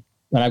ahead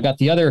when I've got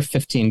the other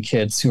 15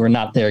 kids who are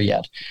not there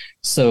yet?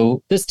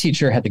 So this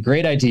teacher had the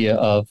great idea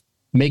of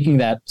making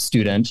that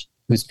student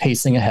who's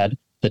pacing ahead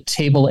the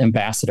table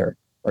ambassador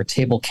or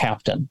table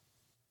captain.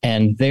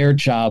 And their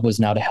job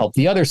was now to help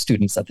the other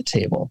students at the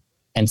table.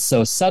 And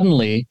so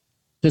suddenly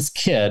this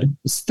kid,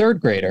 this 3rd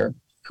grader,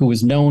 who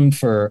was known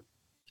for,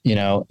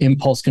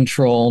 impulse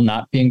control,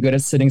 not being good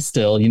at sitting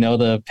still,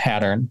 the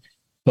pattern,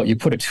 but you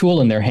put a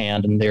tool in their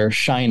hand and they're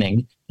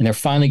shining and they're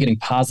finally getting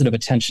positive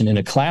attention in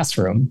a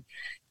classroom.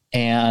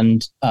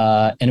 And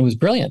it was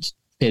brilliant.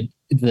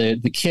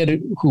 The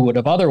kid who would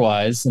have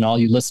otherwise, and all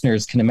you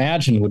listeners can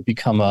imagine, would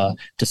become a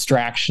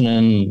distraction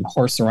and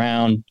horse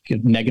around,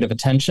 get negative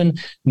attention.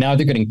 Now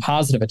they're getting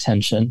positive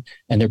attention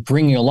and they're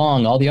bringing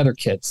along all the other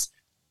kids.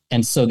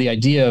 And so the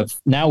idea of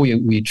now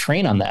we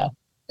train on that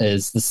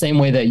is the same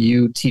way that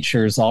you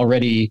teachers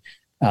already,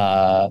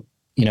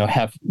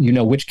 have,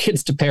 which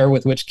kids to pair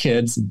with which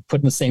kids and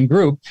put in the same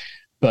group,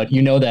 but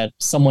that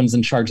someone's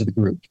in charge of the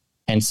group.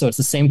 And so it's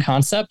the same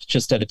concept,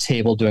 just at a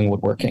table doing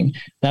woodworking.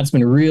 That's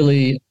been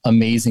really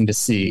amazing to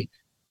see,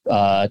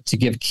 to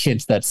give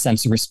kids that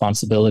sense of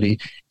responsibility.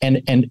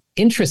 And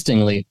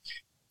interestingly,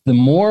 the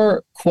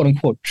more quote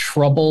unquote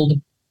troubled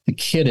the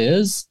kid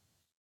is,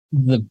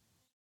 the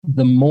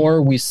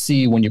more we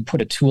see when you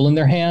put a tool in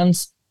their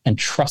hands and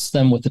trust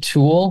them with the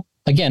tool,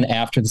 again,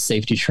 after the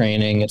safety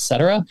training, et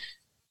cetera,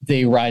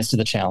 they rise to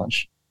the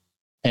challenge.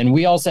 And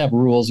we also have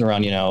rules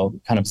around,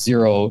 kind of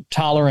zero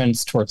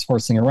tolerance towards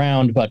horsing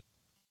around, but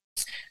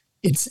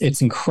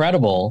it's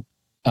incredible.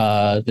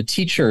 The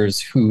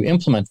teachers who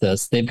implement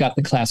this, they've got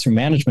the classroom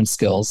management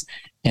skills,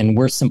 and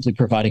we're simply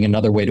providing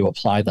another way to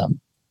apply them.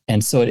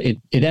 And so it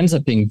ends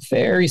up being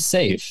very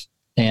safe.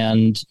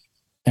 And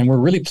we're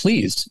really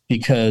pleased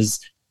because,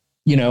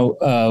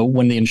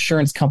 when the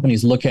insurance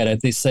companies look at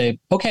it, they say,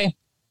 okay,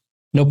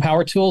 no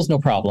power tools, no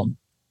problem.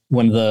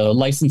 When the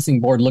licensing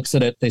board looks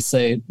at it, they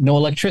say, no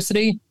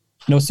electricity,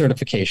 no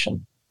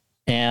certification.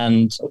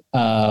 And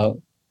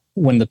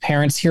when the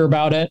parents hear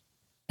about it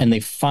and they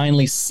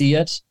finally see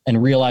it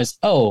and realize,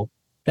 oh,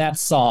 that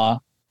saw,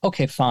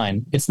 okay,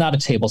 fine. It's not a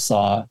table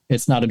saw.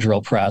 It's not a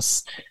drill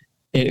press.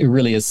 It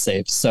really is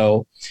safe.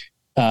 So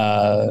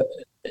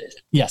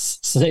yes,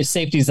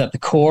 safety is at the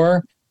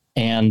core,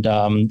 and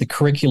the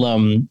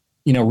curriculum,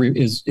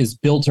 is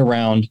built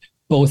around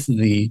both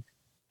the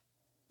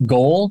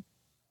goal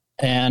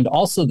and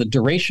also the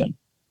duration.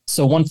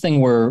 So one thing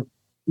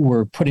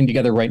we're putting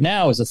together right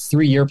now is a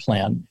 3-year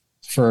plan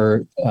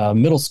for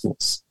middle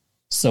schools.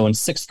 So in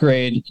 6th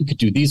grade, you could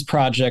do these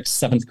projects.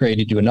 7th grade,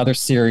 you do another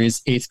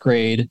series. 8th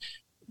grade,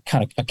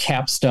 kind of a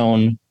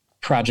capstone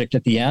project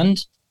at the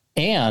end,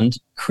 and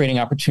creating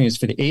opportunities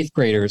for the 8th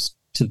graders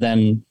to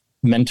then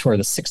mentor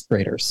the 6th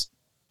graders,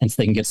 and so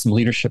they can get some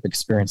leadership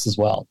experience as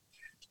well.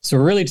 So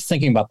we're really just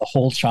thinking about the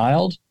whole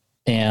child,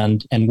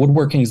 and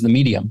woodworking is the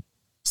medium.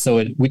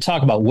 So we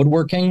talk about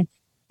woodworking,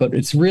 but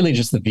it's really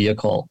just the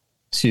vehicle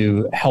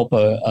to help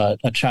a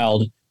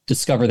child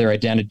discover their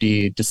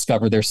identity,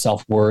 discover their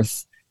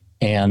self-worth,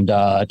 and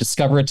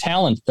discover a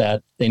talent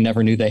that they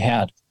never knew they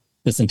had,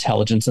 this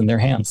intelligence in their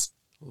hands.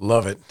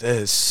 Love it. That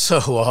is so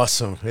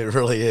awesome. It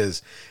really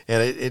is.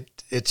 And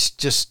it's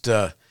just,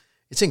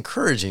 it's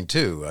encouraging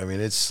too. I mean,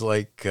 it's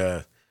like,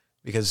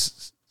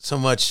 because so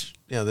much,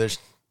 there's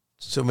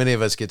so many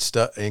of us get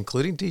stuck,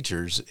 including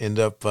teachers, end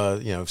up,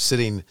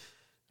 sitting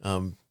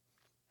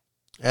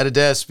at a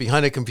desk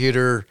behind a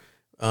computer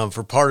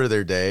for part of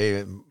their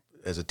day.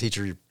 As a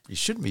teacher, you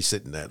shouldn't be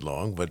sitting that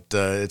long, but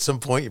at some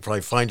point you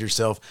probably find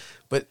yourself,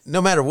 but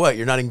no matter what,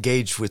 you're not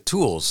engaged with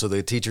tools. So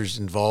the teacher's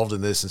involved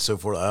in this and so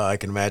forth. I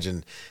can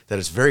imagine that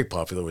it's very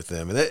popular with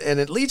them. And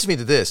it leads me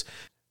to this.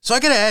 So I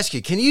got to ask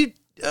you,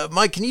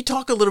 Mike, can you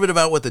talk a little bit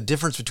about what the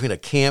difference between a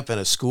camp and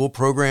a school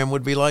program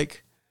would be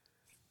like?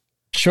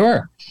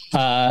 Sure.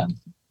 The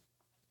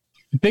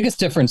biggest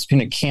difference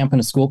between a camp and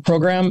a school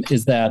program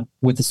is that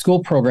with the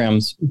school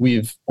programs,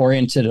 we've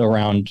oriented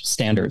around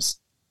standards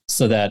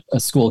so that a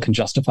school can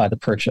justify the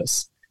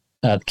purchase.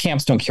 The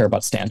camps don't care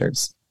about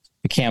standards.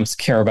 The camps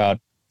care about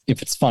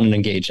if it's fun and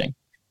engaging.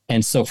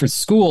 And so for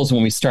schools,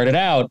 when we started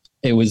out,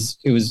 it was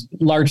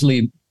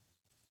largely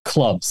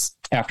clubs,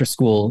 after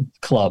school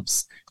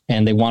clubs,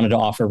 and they wanted to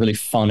offer really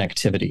fun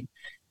activity.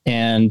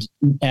 And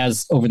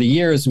as over the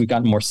years, we've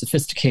gotten more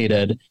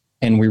sophisticated,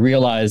 and we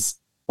realized,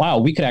 wow,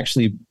 we could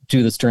actually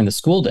do this during the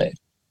school day.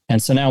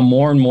 And so now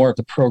more and more of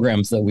the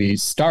programs that we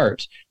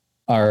start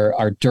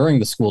are during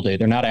the school day.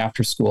 They're not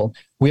after school.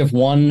 We have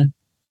one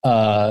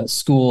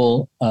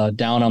school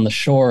down on the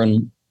shore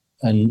in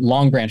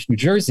Long Branch, New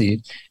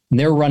Jersey, and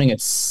they're running at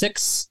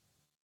 6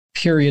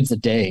 periods a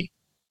day.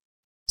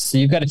 So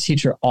you've got a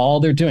teacher,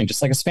 all they're doing,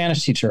 just like a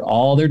Spanish teacher,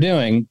 all they're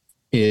doing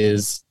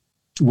is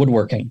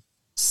woodworking.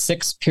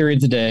 6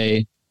 periods a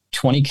day,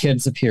 20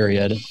 kids a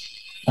period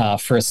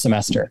for a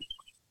semester.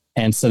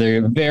 And so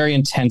they're a very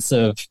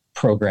intensive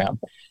program.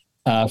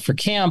 For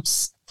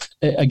camps,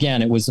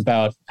 again, it was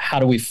about how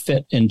do we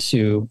fit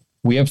into,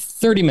 we have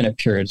 30-minute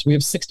periods, we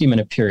have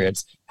 60-minute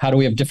periods. How do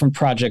we have different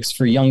projects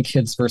for young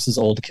kids versus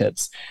old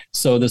kids?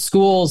 So the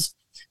schools,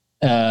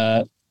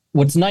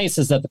 what's nice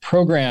is that the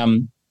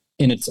program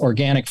in its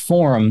organic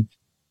form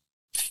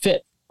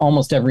fit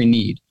almost every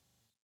need.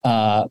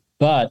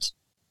 But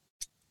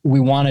we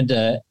wanted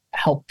to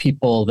help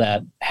people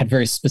that had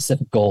very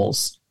specific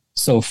goals.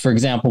 So for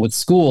example, with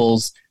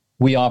schools,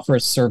 we offer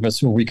a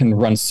service where we can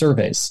run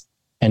surveys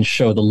and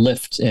show the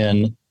lift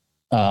in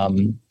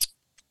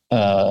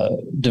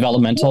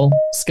developmental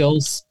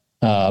skills,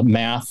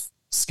 math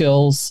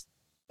skills.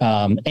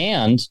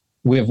 And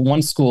we have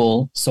one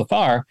school so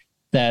far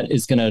that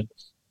is going to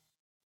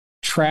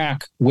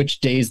track which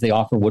days they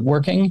offer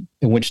woodworking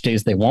and which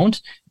days they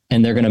won't.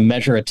 And they're going to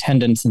measure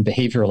attendance and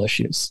behavioral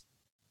issues.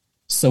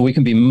 So we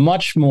can be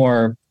much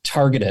more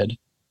targeted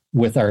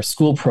with our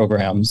school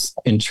programs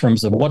in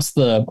terms of what's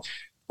the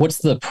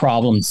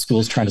problem the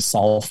school's trying to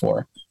solve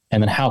for,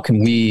 and then how can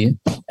we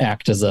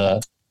act as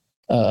a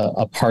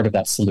part of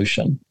that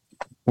solution.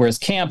 Whereas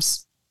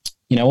camps,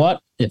 you know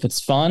what? If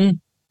it's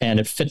fun and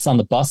it fits on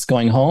the bus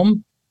going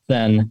home,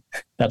 then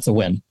that's a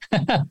win.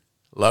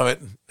 Love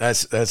it.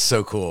 That's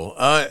so cool.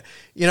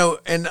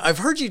 And I've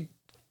heard you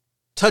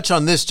touch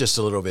on this just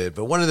a little bit,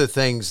 but one of the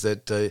things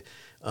that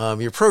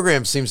your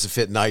program seems to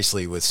fit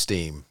nicely with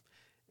STEAM,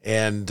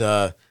 and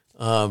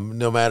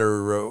no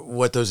matter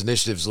what those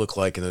initiatives look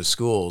like in those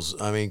schools.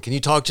 I mean, can you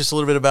talk just a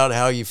little bit about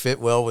how you fit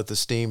well with the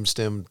STEM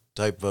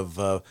type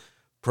of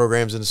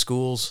programs in the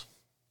schools?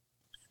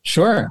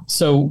 Sure.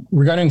 So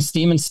regarding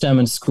STEAM and STEM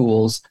in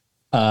schools,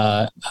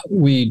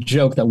 we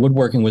joke that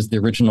woodworking was the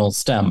original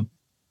STEM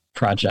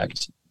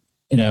project.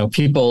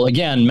 People,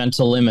 again,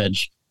 mental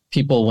image.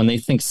 People, when they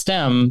think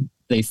STEM,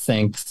 they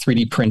think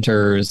 3D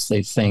printers,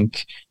 they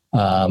think,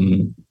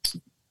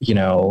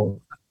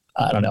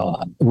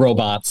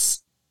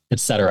 robots,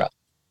 etc.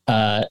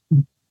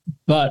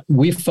 But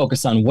we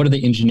focus on what are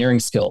the engineering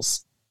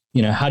skills?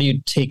 How do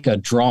you take a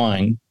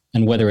drawing,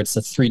 and whether it's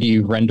a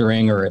 3D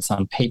rendering or it's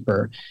on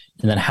paper,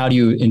 and then how do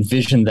you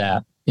envision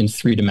that in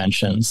 3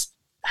 dimensions?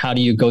 How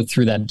do you go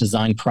through that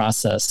design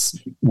process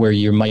where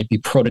you might be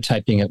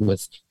prototyping it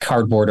with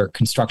cardboard or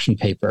construction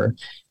paper?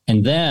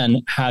 And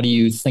then how do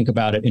you think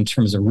about it in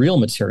terms of real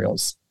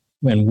materials?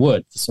 When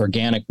wood, this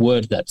organic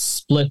wood that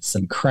splits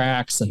and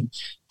cracks and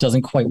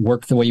doesn't quite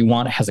work the way you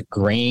want, it has a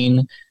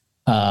grain.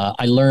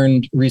 I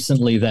learned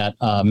recently that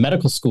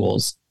medical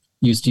schools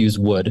used to use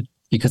wood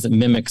because it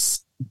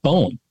mimics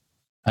bone.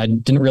 I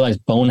didn't realize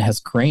bone has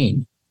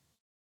grain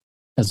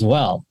as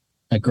well,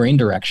 a grain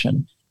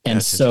direction. And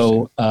That's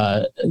so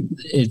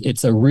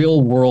it's a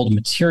real world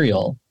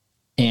material.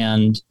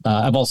 And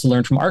I've also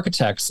learned from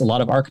architects, a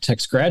lot of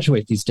architects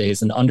graduate these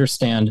days and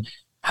understand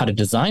how to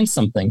design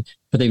something,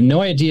 but they have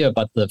no idea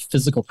about the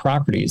physical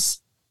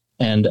properties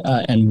and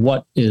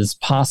what is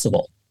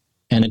possible.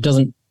 And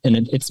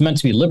it's meant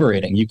to be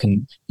liberating. You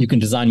can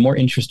design more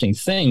interesting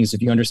things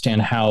if you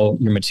understand how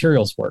your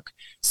materials work.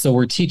 So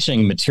we're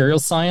teaching material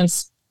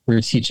science,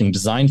 we're teaching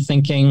design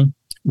thinking,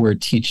 we're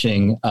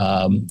teaching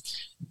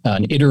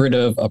an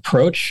iterative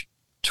approach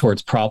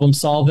towards problem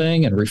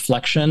solving and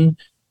reflection.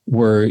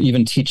 We're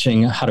even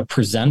teaching how to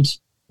present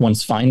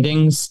one's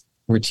findings.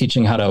 We're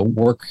teaching how to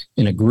work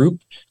in a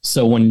group.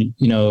 So when,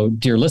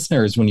 dear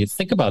listeners, when you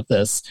think about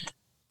this,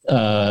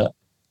 I'd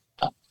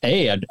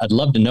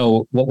love to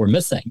know what we're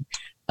missing.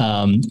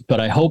 But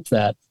I hope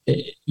that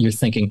you're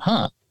thinking,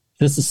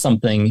 this is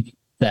something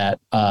that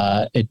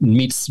it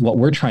meets what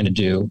we're trying to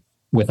do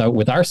with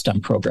our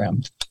STEM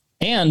program.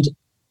 And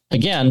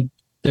again,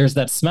 there's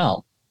that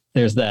smell.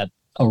 There's that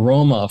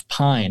aroma of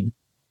pine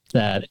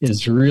that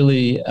is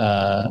really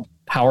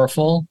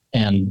powerful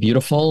and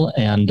beautiful,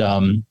 and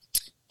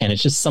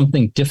it's just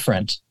something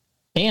different.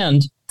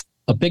 And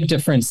a big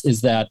difference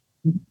is that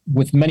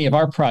with many of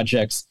our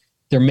projects,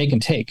 they're make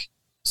and take.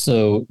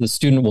 So the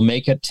student will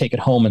make it, take it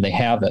home, and they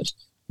have it.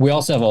 We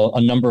also have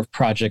a number of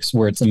projects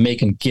where it's a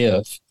make and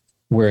give,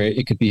 where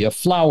it could be a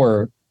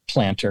flower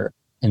planter,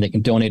 and they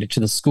can donate it to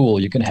the school.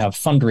 You can have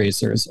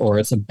fundraisers, or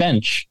it's a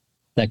bench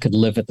that could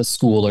live at the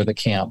school or the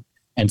camp.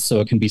 And so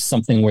it can be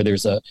something where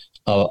there's a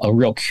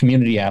real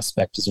community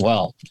aspect as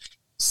well.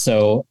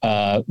 So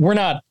we're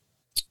not,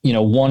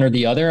 one or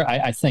the other.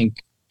 I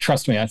think,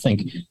 trust me, I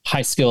think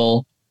high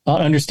skill,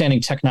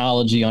 understanding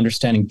technology,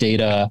 understanding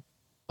data,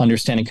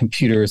 understanding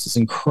computers is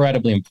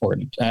incredibly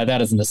important.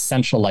 That is an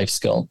essential life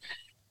skill.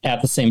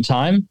 At the same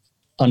time,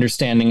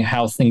 understanding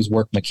how things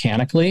work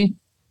mechanically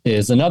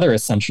is another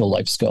essential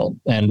life skill.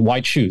 And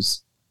why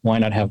choose? Why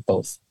not have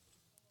both?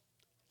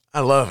 I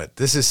love it.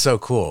 This is so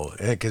cool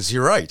because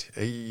you're right.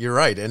 You're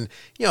right. And,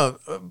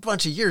 a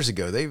bunch of years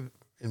ago, in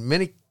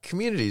many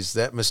communities,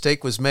 that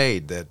mistake was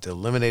made that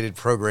eliminated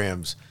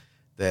programs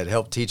that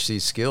helped teach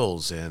these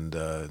skills and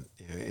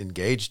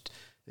engaged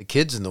the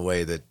kids in the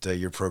way that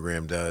your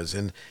program does.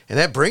 And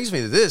that brings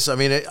me to this. I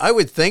mean, I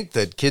would think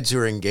that kids who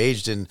are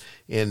engaged in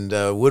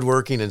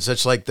woodworking and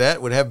such like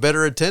that would have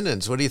better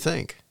attendance. What do you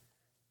think?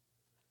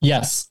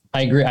 Yes,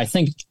 I agree. I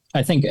think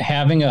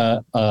having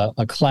a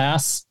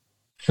class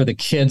for the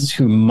kids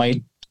who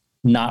might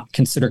not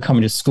consider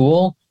coming to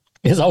school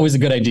is always a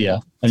good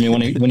idea. I mean,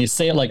 when you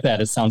say it like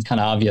that, it sounds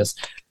kind of obvious.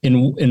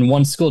 In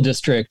one school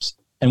district,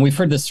 and we've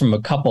heard this from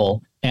a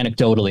couple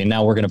anecdotally, and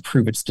now we're going to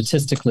prove it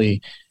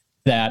statistically,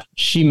 that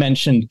she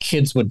mentioned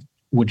kids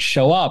would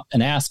show up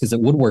and ask, is it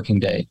woodworking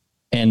day?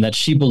 And that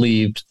she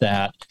believed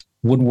that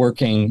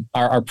woodworking,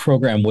 our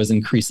program was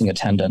increasing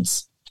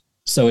attendance.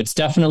 So it's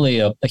definitely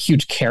a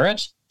huge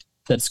carrot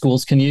that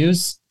schools can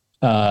use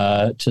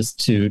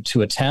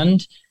to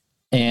attend.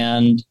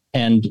 And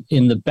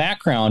in the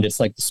background, it's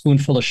like the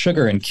spoonful of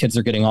sugar and kids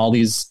are getting all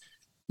these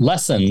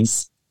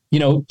lessons.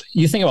 You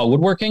think about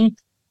woodworking,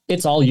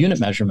 it's all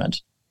unit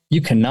measurement.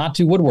 You cannot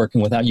do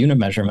woodworking without unit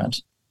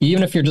measurement.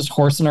 Even if you're just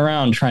horsing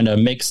around trying to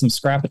make some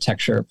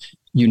scrapitecture,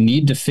 you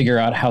need to figure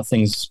out how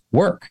things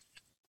work.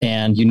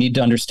 And you need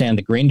to understand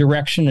the grain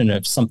direction and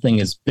if something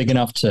is big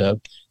enough to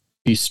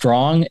be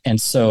strong.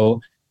 And so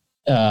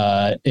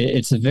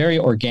it's a very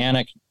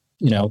organic,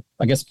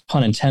 I guess,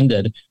 pun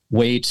intended,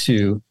 way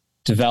to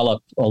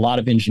develop a lot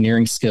of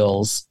engineering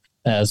skills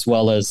as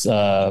well as,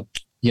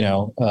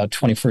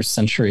 21st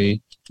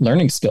century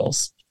learning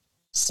skills.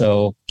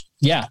 So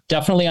Yeah,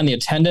 definitely on the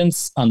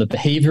attendance, on the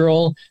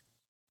behavioral.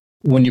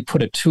 When you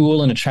put a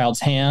tool in a child's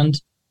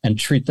hand and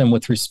treat them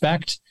with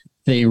respect,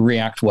 they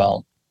react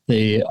well.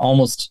 They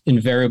almost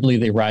invariably,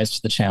 they rise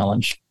to the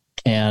challenge.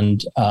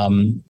 And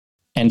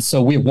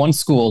so we have one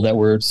school that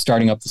we're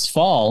starting up this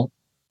fall,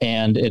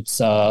 and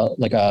it's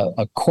like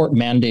a court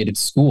mandated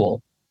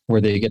school where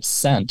they get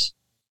sent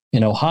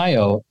in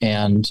Ohio,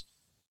 and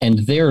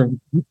their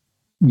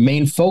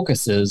main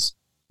focus is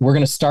we're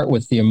going to start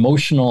with the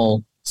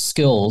emotional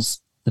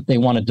skills that they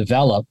want to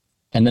develop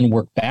and then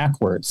work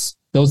backwards.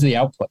 Those are the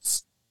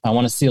outputs. I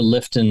want to see a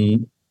lift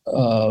in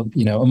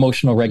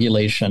emotional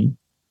regulation,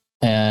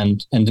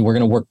 and we're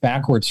going to work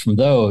backwards from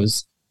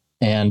those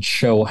and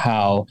show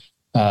how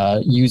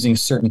using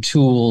certain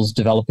tools,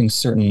 developing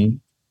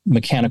certain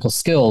mechanical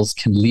skills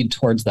can lead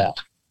towards that.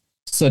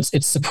 So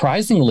it's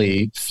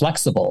surprisingly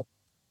flexible.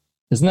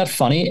 Isn't that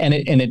funny? And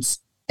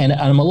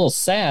I'm a little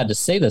sad to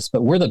say this,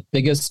 but we're the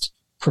biggest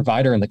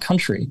provider in the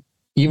country,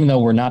 even though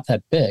we're not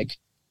that big,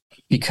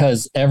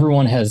 because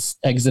everyone has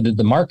exited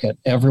the market.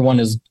 Everyone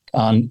is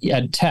on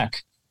ed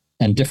tech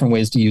and different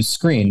ways to use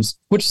screens,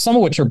 some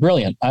of which are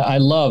brilliant. I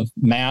love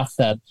math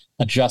that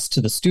adjusts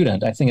to the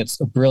student. I think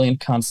it's a brilliant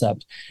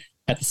concept.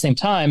 At the same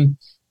time,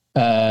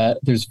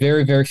 there's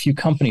very, very few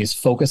companies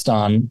focused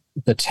on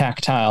the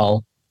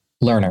tactile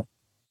learner.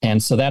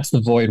 And so that's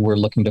the void we're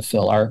looking to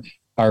fill.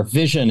 Our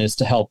vision is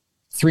to help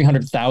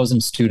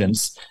 300,000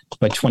 students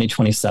by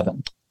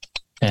 2027.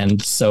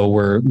 And so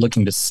we're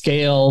looking to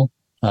scale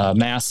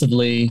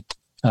massively.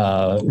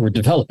 We're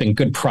developing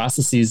good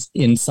processes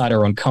inside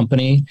our own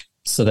company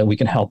so that we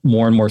can help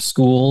more and more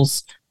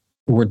schools.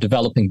 We're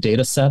developing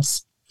data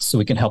sets so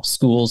we can help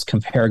schools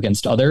compare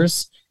against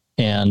others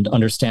and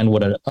understand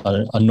what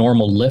a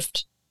normal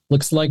lift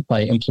looks like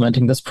by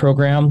implementing this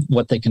program,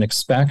 what they can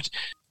expect.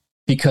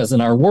 Because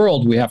in our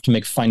world, we have to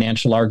make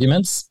financial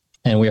arguments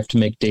and we have to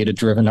make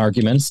data-driven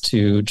arguments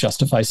to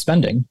justify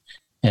spending.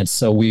 And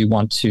so we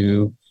want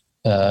to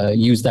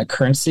use that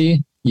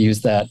currency,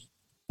 use that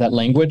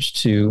language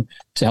to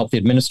help the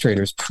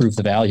administrators prove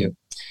the value.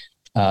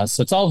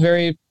 So it's all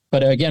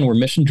but again, we're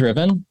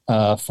mission-driven,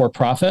 for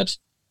profit,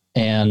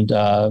 and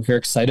very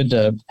excited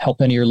to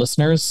help any of your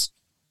listeners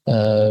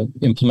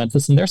implement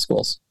this in their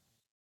schools.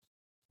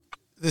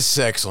 This is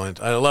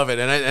excellent. I love it.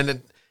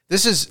 And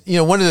this is,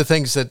 one of the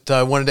things that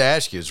I wanted to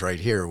ask you is right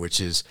here,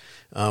 which is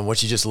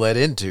what you just led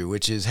into,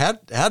 which is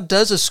how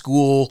does a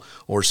school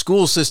or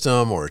school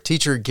system or a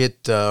teacher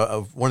get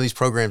one of these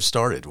programs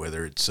started,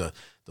 whether it's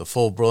the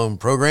full-blown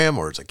program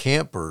or it's a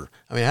camp,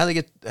 how do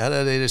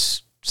they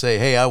just say,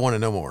 hey, I want to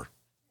know more?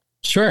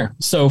 Sure.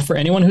 So for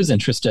anyone who's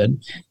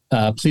interested,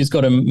 please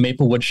go to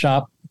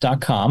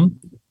maplewoodshop.com,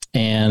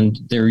 and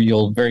there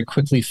you'll very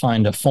quickly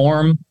find a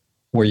form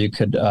where you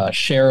could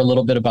share a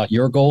little bit about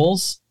your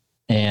goals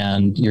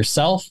and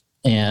yourself,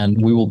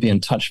 and we will be in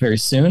touch very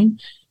soon,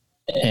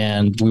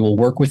 and we will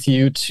work with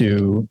you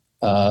to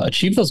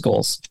achieve those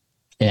goals,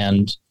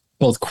 and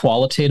both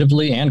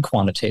qualitatively and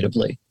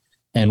quantitatively.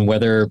 And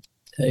whether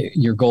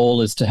your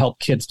goal is to help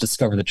kids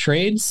discover the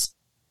trades,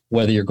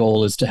 whether your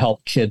goal is to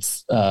help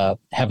kids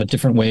have a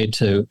different way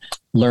to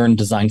learn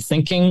design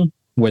thinking,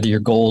 whether your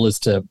goal is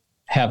to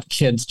have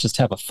kids just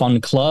have a fun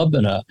club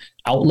and a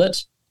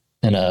outlet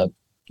and a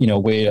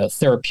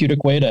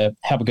therapeutic way to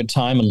have a good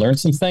time and learn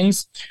some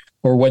things,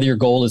 or whether your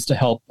goal is to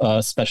help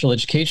special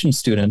education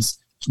students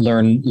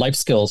learn life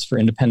skills for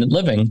independent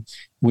living,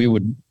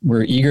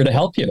 we're eager to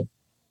help you.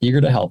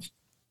 Eager to help.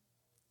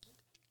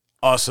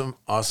 Awesome.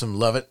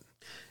 Love it.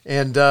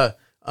 And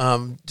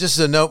just as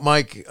a note,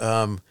 Mike,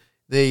 I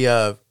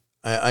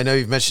know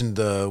you've mentioned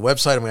the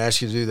website. I'm going to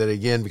ask you to do that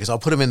again because I'll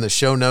put them in the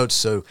show notes.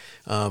 So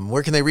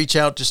where can they reach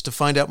out just to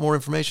find out more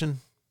information?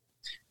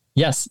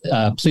 Yes.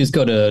 Please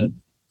go to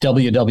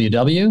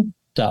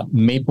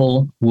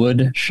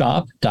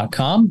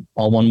www.maplewoodshop.com,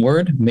 all one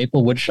word,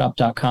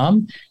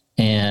 maplewoodshop.com.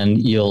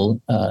 And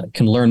you'll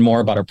can learn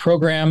more about our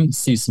program,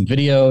 see some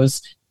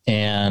videos,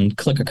 and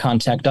click a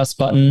Contact Us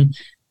button.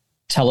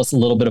 Tell us a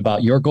little bit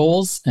about your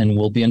goals, and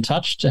we'll be in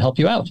touch to help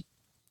you out.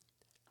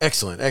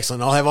 Excellent.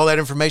 I'll have all that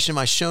information in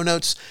my show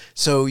notes,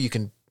 so you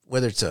can,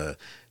 whether it's a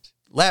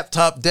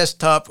laptop,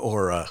 desktop,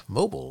 or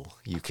mobile,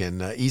 you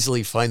can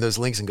easily find those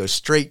links and go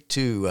straight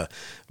to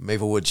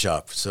Maplewood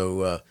Shop.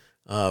 So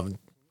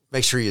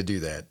make sure you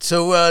do that.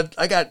 So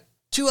I got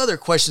two other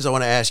questions I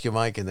want to ask you,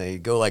 Mike, and they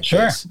go like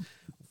this.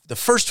 The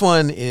first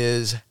one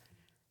is,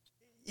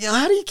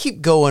 how do you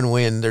keep going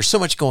when there's so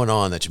much going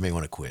on that you may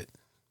want to quit?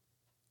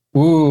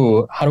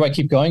 Ooh, how do I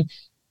keep going?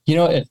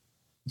 Well,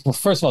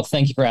 first of all,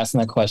 thank you for asking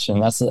that question.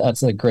 That's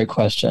a great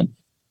question.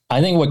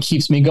 I think what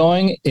keeps me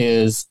going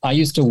is I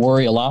used to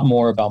worry a lot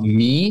more about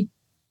me,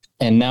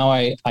 and now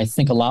I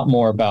think a lot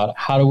more about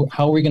how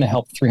are we going to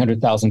help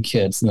 300,000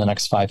 kids in the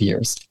next 5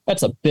 years?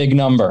 That's a big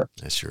number.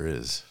 That sure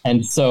is.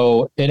 And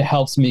so it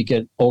helps me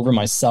get over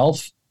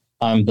myself.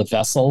 I'm the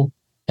vessel,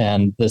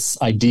 and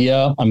this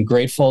idea, I'm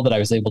grateful that I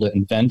was able to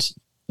invent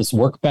this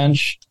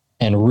workbench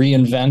and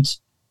reinvent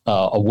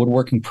a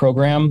woodworking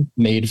program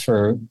made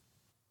for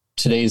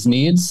today's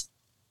needs.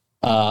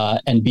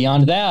 And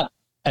beyond that,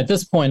 at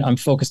this point, I'm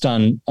focused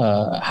on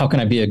how can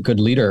I be a good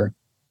leader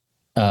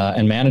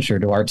and manager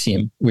to our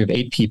team. We have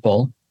 8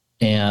 people,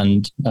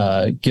 and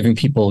giving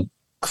people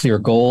clear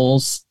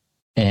goals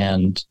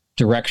and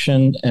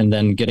direction, and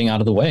then getting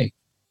out of the way.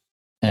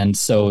 And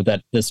so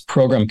that this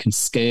program can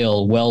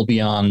scale well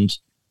beyond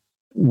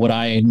what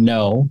I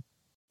know,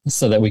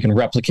 so that we can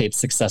replicate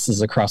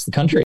successes across the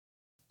country.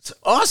 It's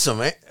awesome.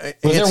 Was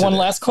there one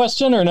last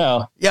question or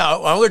no? Yeah,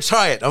 I'm going to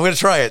try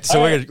it.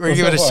 So we're going to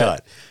give it a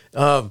shot.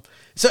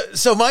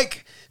 So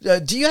Mike,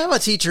 do you have a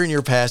teacher in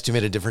your past who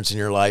made a difference in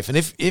your life? And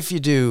if you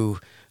do,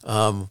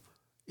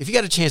 if you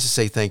got a chance to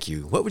say thank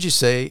you, what would you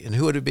say, and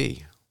who would it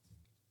be?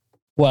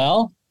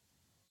 Well,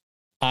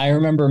 I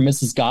remember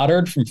Mrs.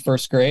 Goddard from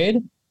first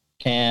grade,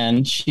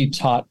 and she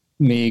taught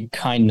me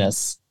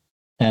kindness,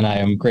 and I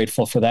am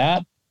grateful for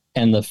that.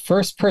 And the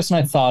first person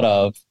I thought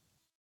of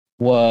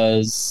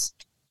was,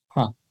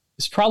 it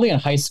was probably in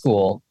high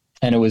school,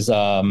 and it was,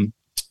 I'm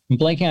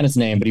blanking on his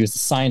name, but he was a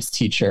science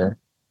teacher,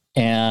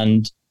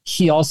 and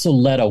he also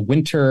led a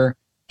winter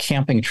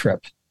camping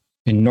trip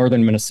in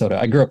northern Minnesota.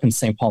 I grew up in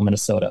St. Paul,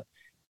 Minnesota,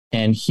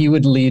 and he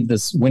would lead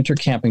this winter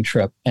camping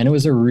trip, and it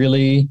was a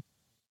really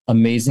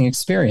amazing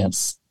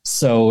experience.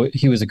 So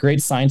he was a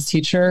great science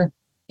teacher,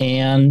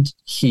 and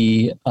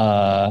he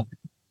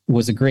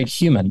was a great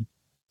human.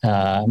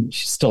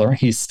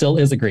 He still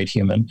is a great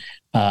human,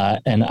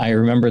 and I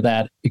remember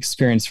that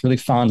experience really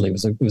fondly.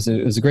 It was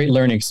a great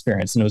learning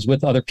experience, and it was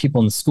with other people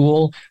in the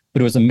school,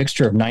 but it was a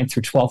mixture of 9th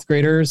through 12th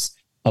graders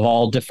of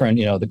all different,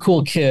 the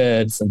cool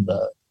kids and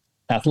the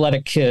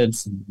athletic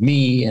kids, and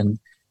me, and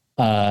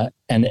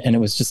it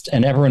was just,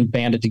 and everyone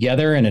banded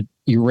together, and it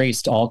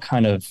erased all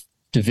kind of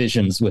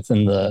divisions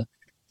within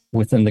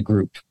the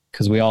group,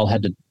 because we all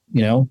had to,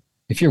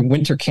 if you're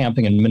winter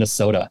camping in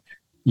Minnesota,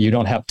 you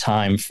don't have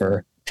time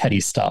for petty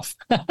stuff.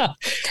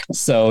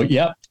 So,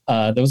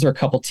 those are a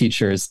couple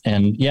teachers,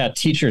 and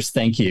teachers,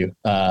 thank you.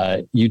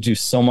 You do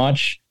so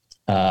much.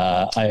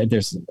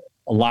 There's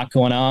a lot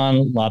going on,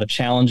 a lot of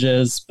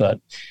challenges, but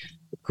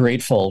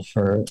grateful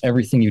for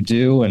everything you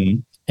do.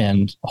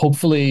 And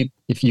hopefully,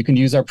 if you can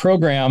use our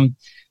program,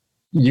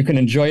 you can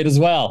enjoy it as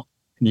well.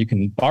 You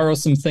can borrow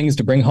some things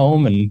to bring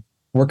home and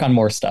work on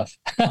more stuff.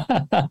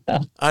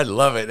 I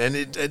love it.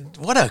 And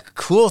what a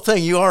cool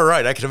thing. You are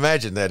right. I can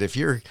imagine that if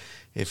you're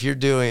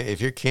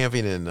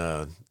camping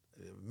in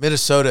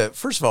Minnesota,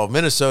 first of all,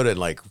 Minnesota and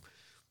like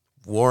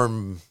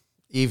warm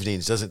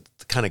evenings doesn't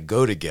kind of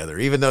go together,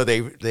 even though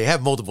they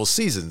have multiple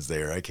seasons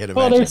there. I can't imagine.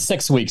 Well, there's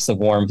 6 weeks of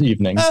warm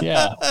evenings.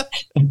 Yeah.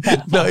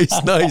 Nice.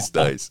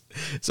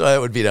 So that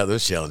would beat out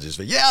those challenges.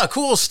 But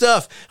cool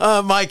stuff.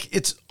 Mike,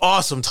 it's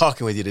awesome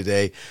talking with you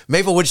today.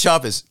 Maple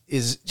Woodshop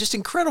is just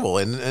incredible,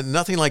 and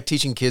nothing like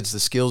teaching kids the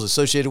skills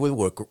associated with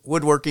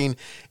woodworking,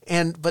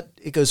 but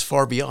it goes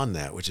far beyond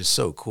that, which is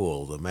so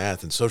cool. The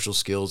math and social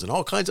skills and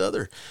all kinds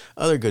of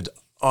other good,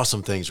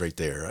 awesome things right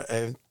there.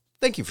 And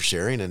thank you for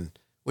sharing, and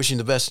wishing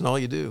the best in all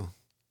you do.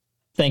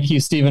 Thank you,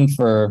 Stephen,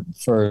 for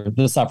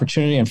this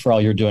opportunity and for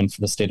all you're doing for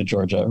the state of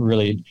Georgia.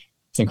 Really,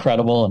 it's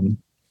incredible, and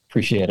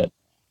appreciate it.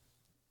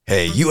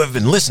 Hey, you have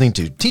been listening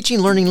to Teaching,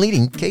 Learning,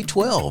 Leading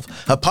K-12,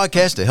 a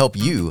podcast to help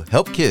you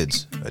help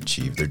kids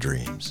achieve their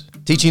dreams.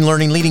 Teaching,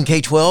 Learning, Leading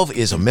K-12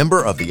 is a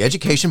member of the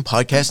Education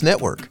Podcast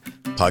Network.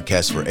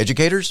 Podcasts for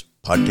educators,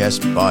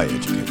 podcasts by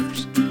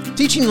educators.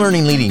 Teaching,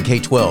 Learning, Leading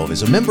K-12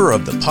 is a member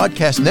of the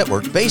podcast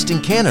network based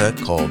in Canada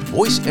called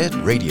Voice Ed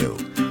Radio.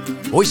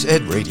 Voice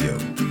Ed Radio,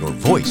 your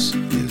voice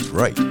is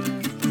right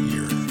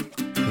here.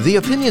 The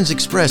opinions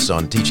expressed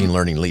on Teaching,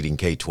 Learning, Leading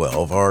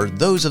K-12 are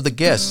those of the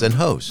guests and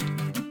host.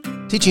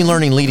 Teaching,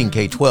 Learning, Leading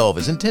K-12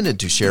 is intended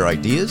to share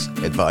ideas,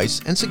 advice,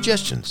 and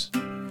suggestions.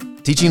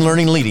 Teaching,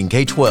 Learning, Leading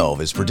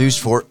K-12 is produced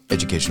for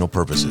educational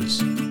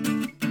purposes.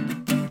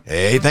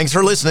 Hey, thanks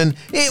for listening.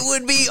 It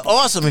would be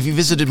awesome if you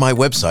visited my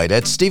website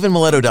at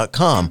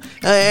stephenmiletto.com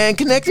and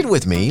connected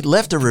with me,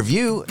 left a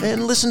review,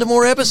 and listened to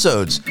more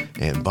episodes.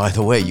 And by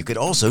the way, you could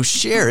also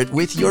share it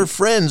with your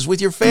friends, with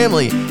your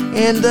family,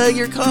 and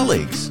your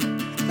colleagues.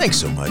 Thanks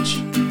so much.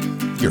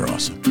 You're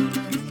awesome.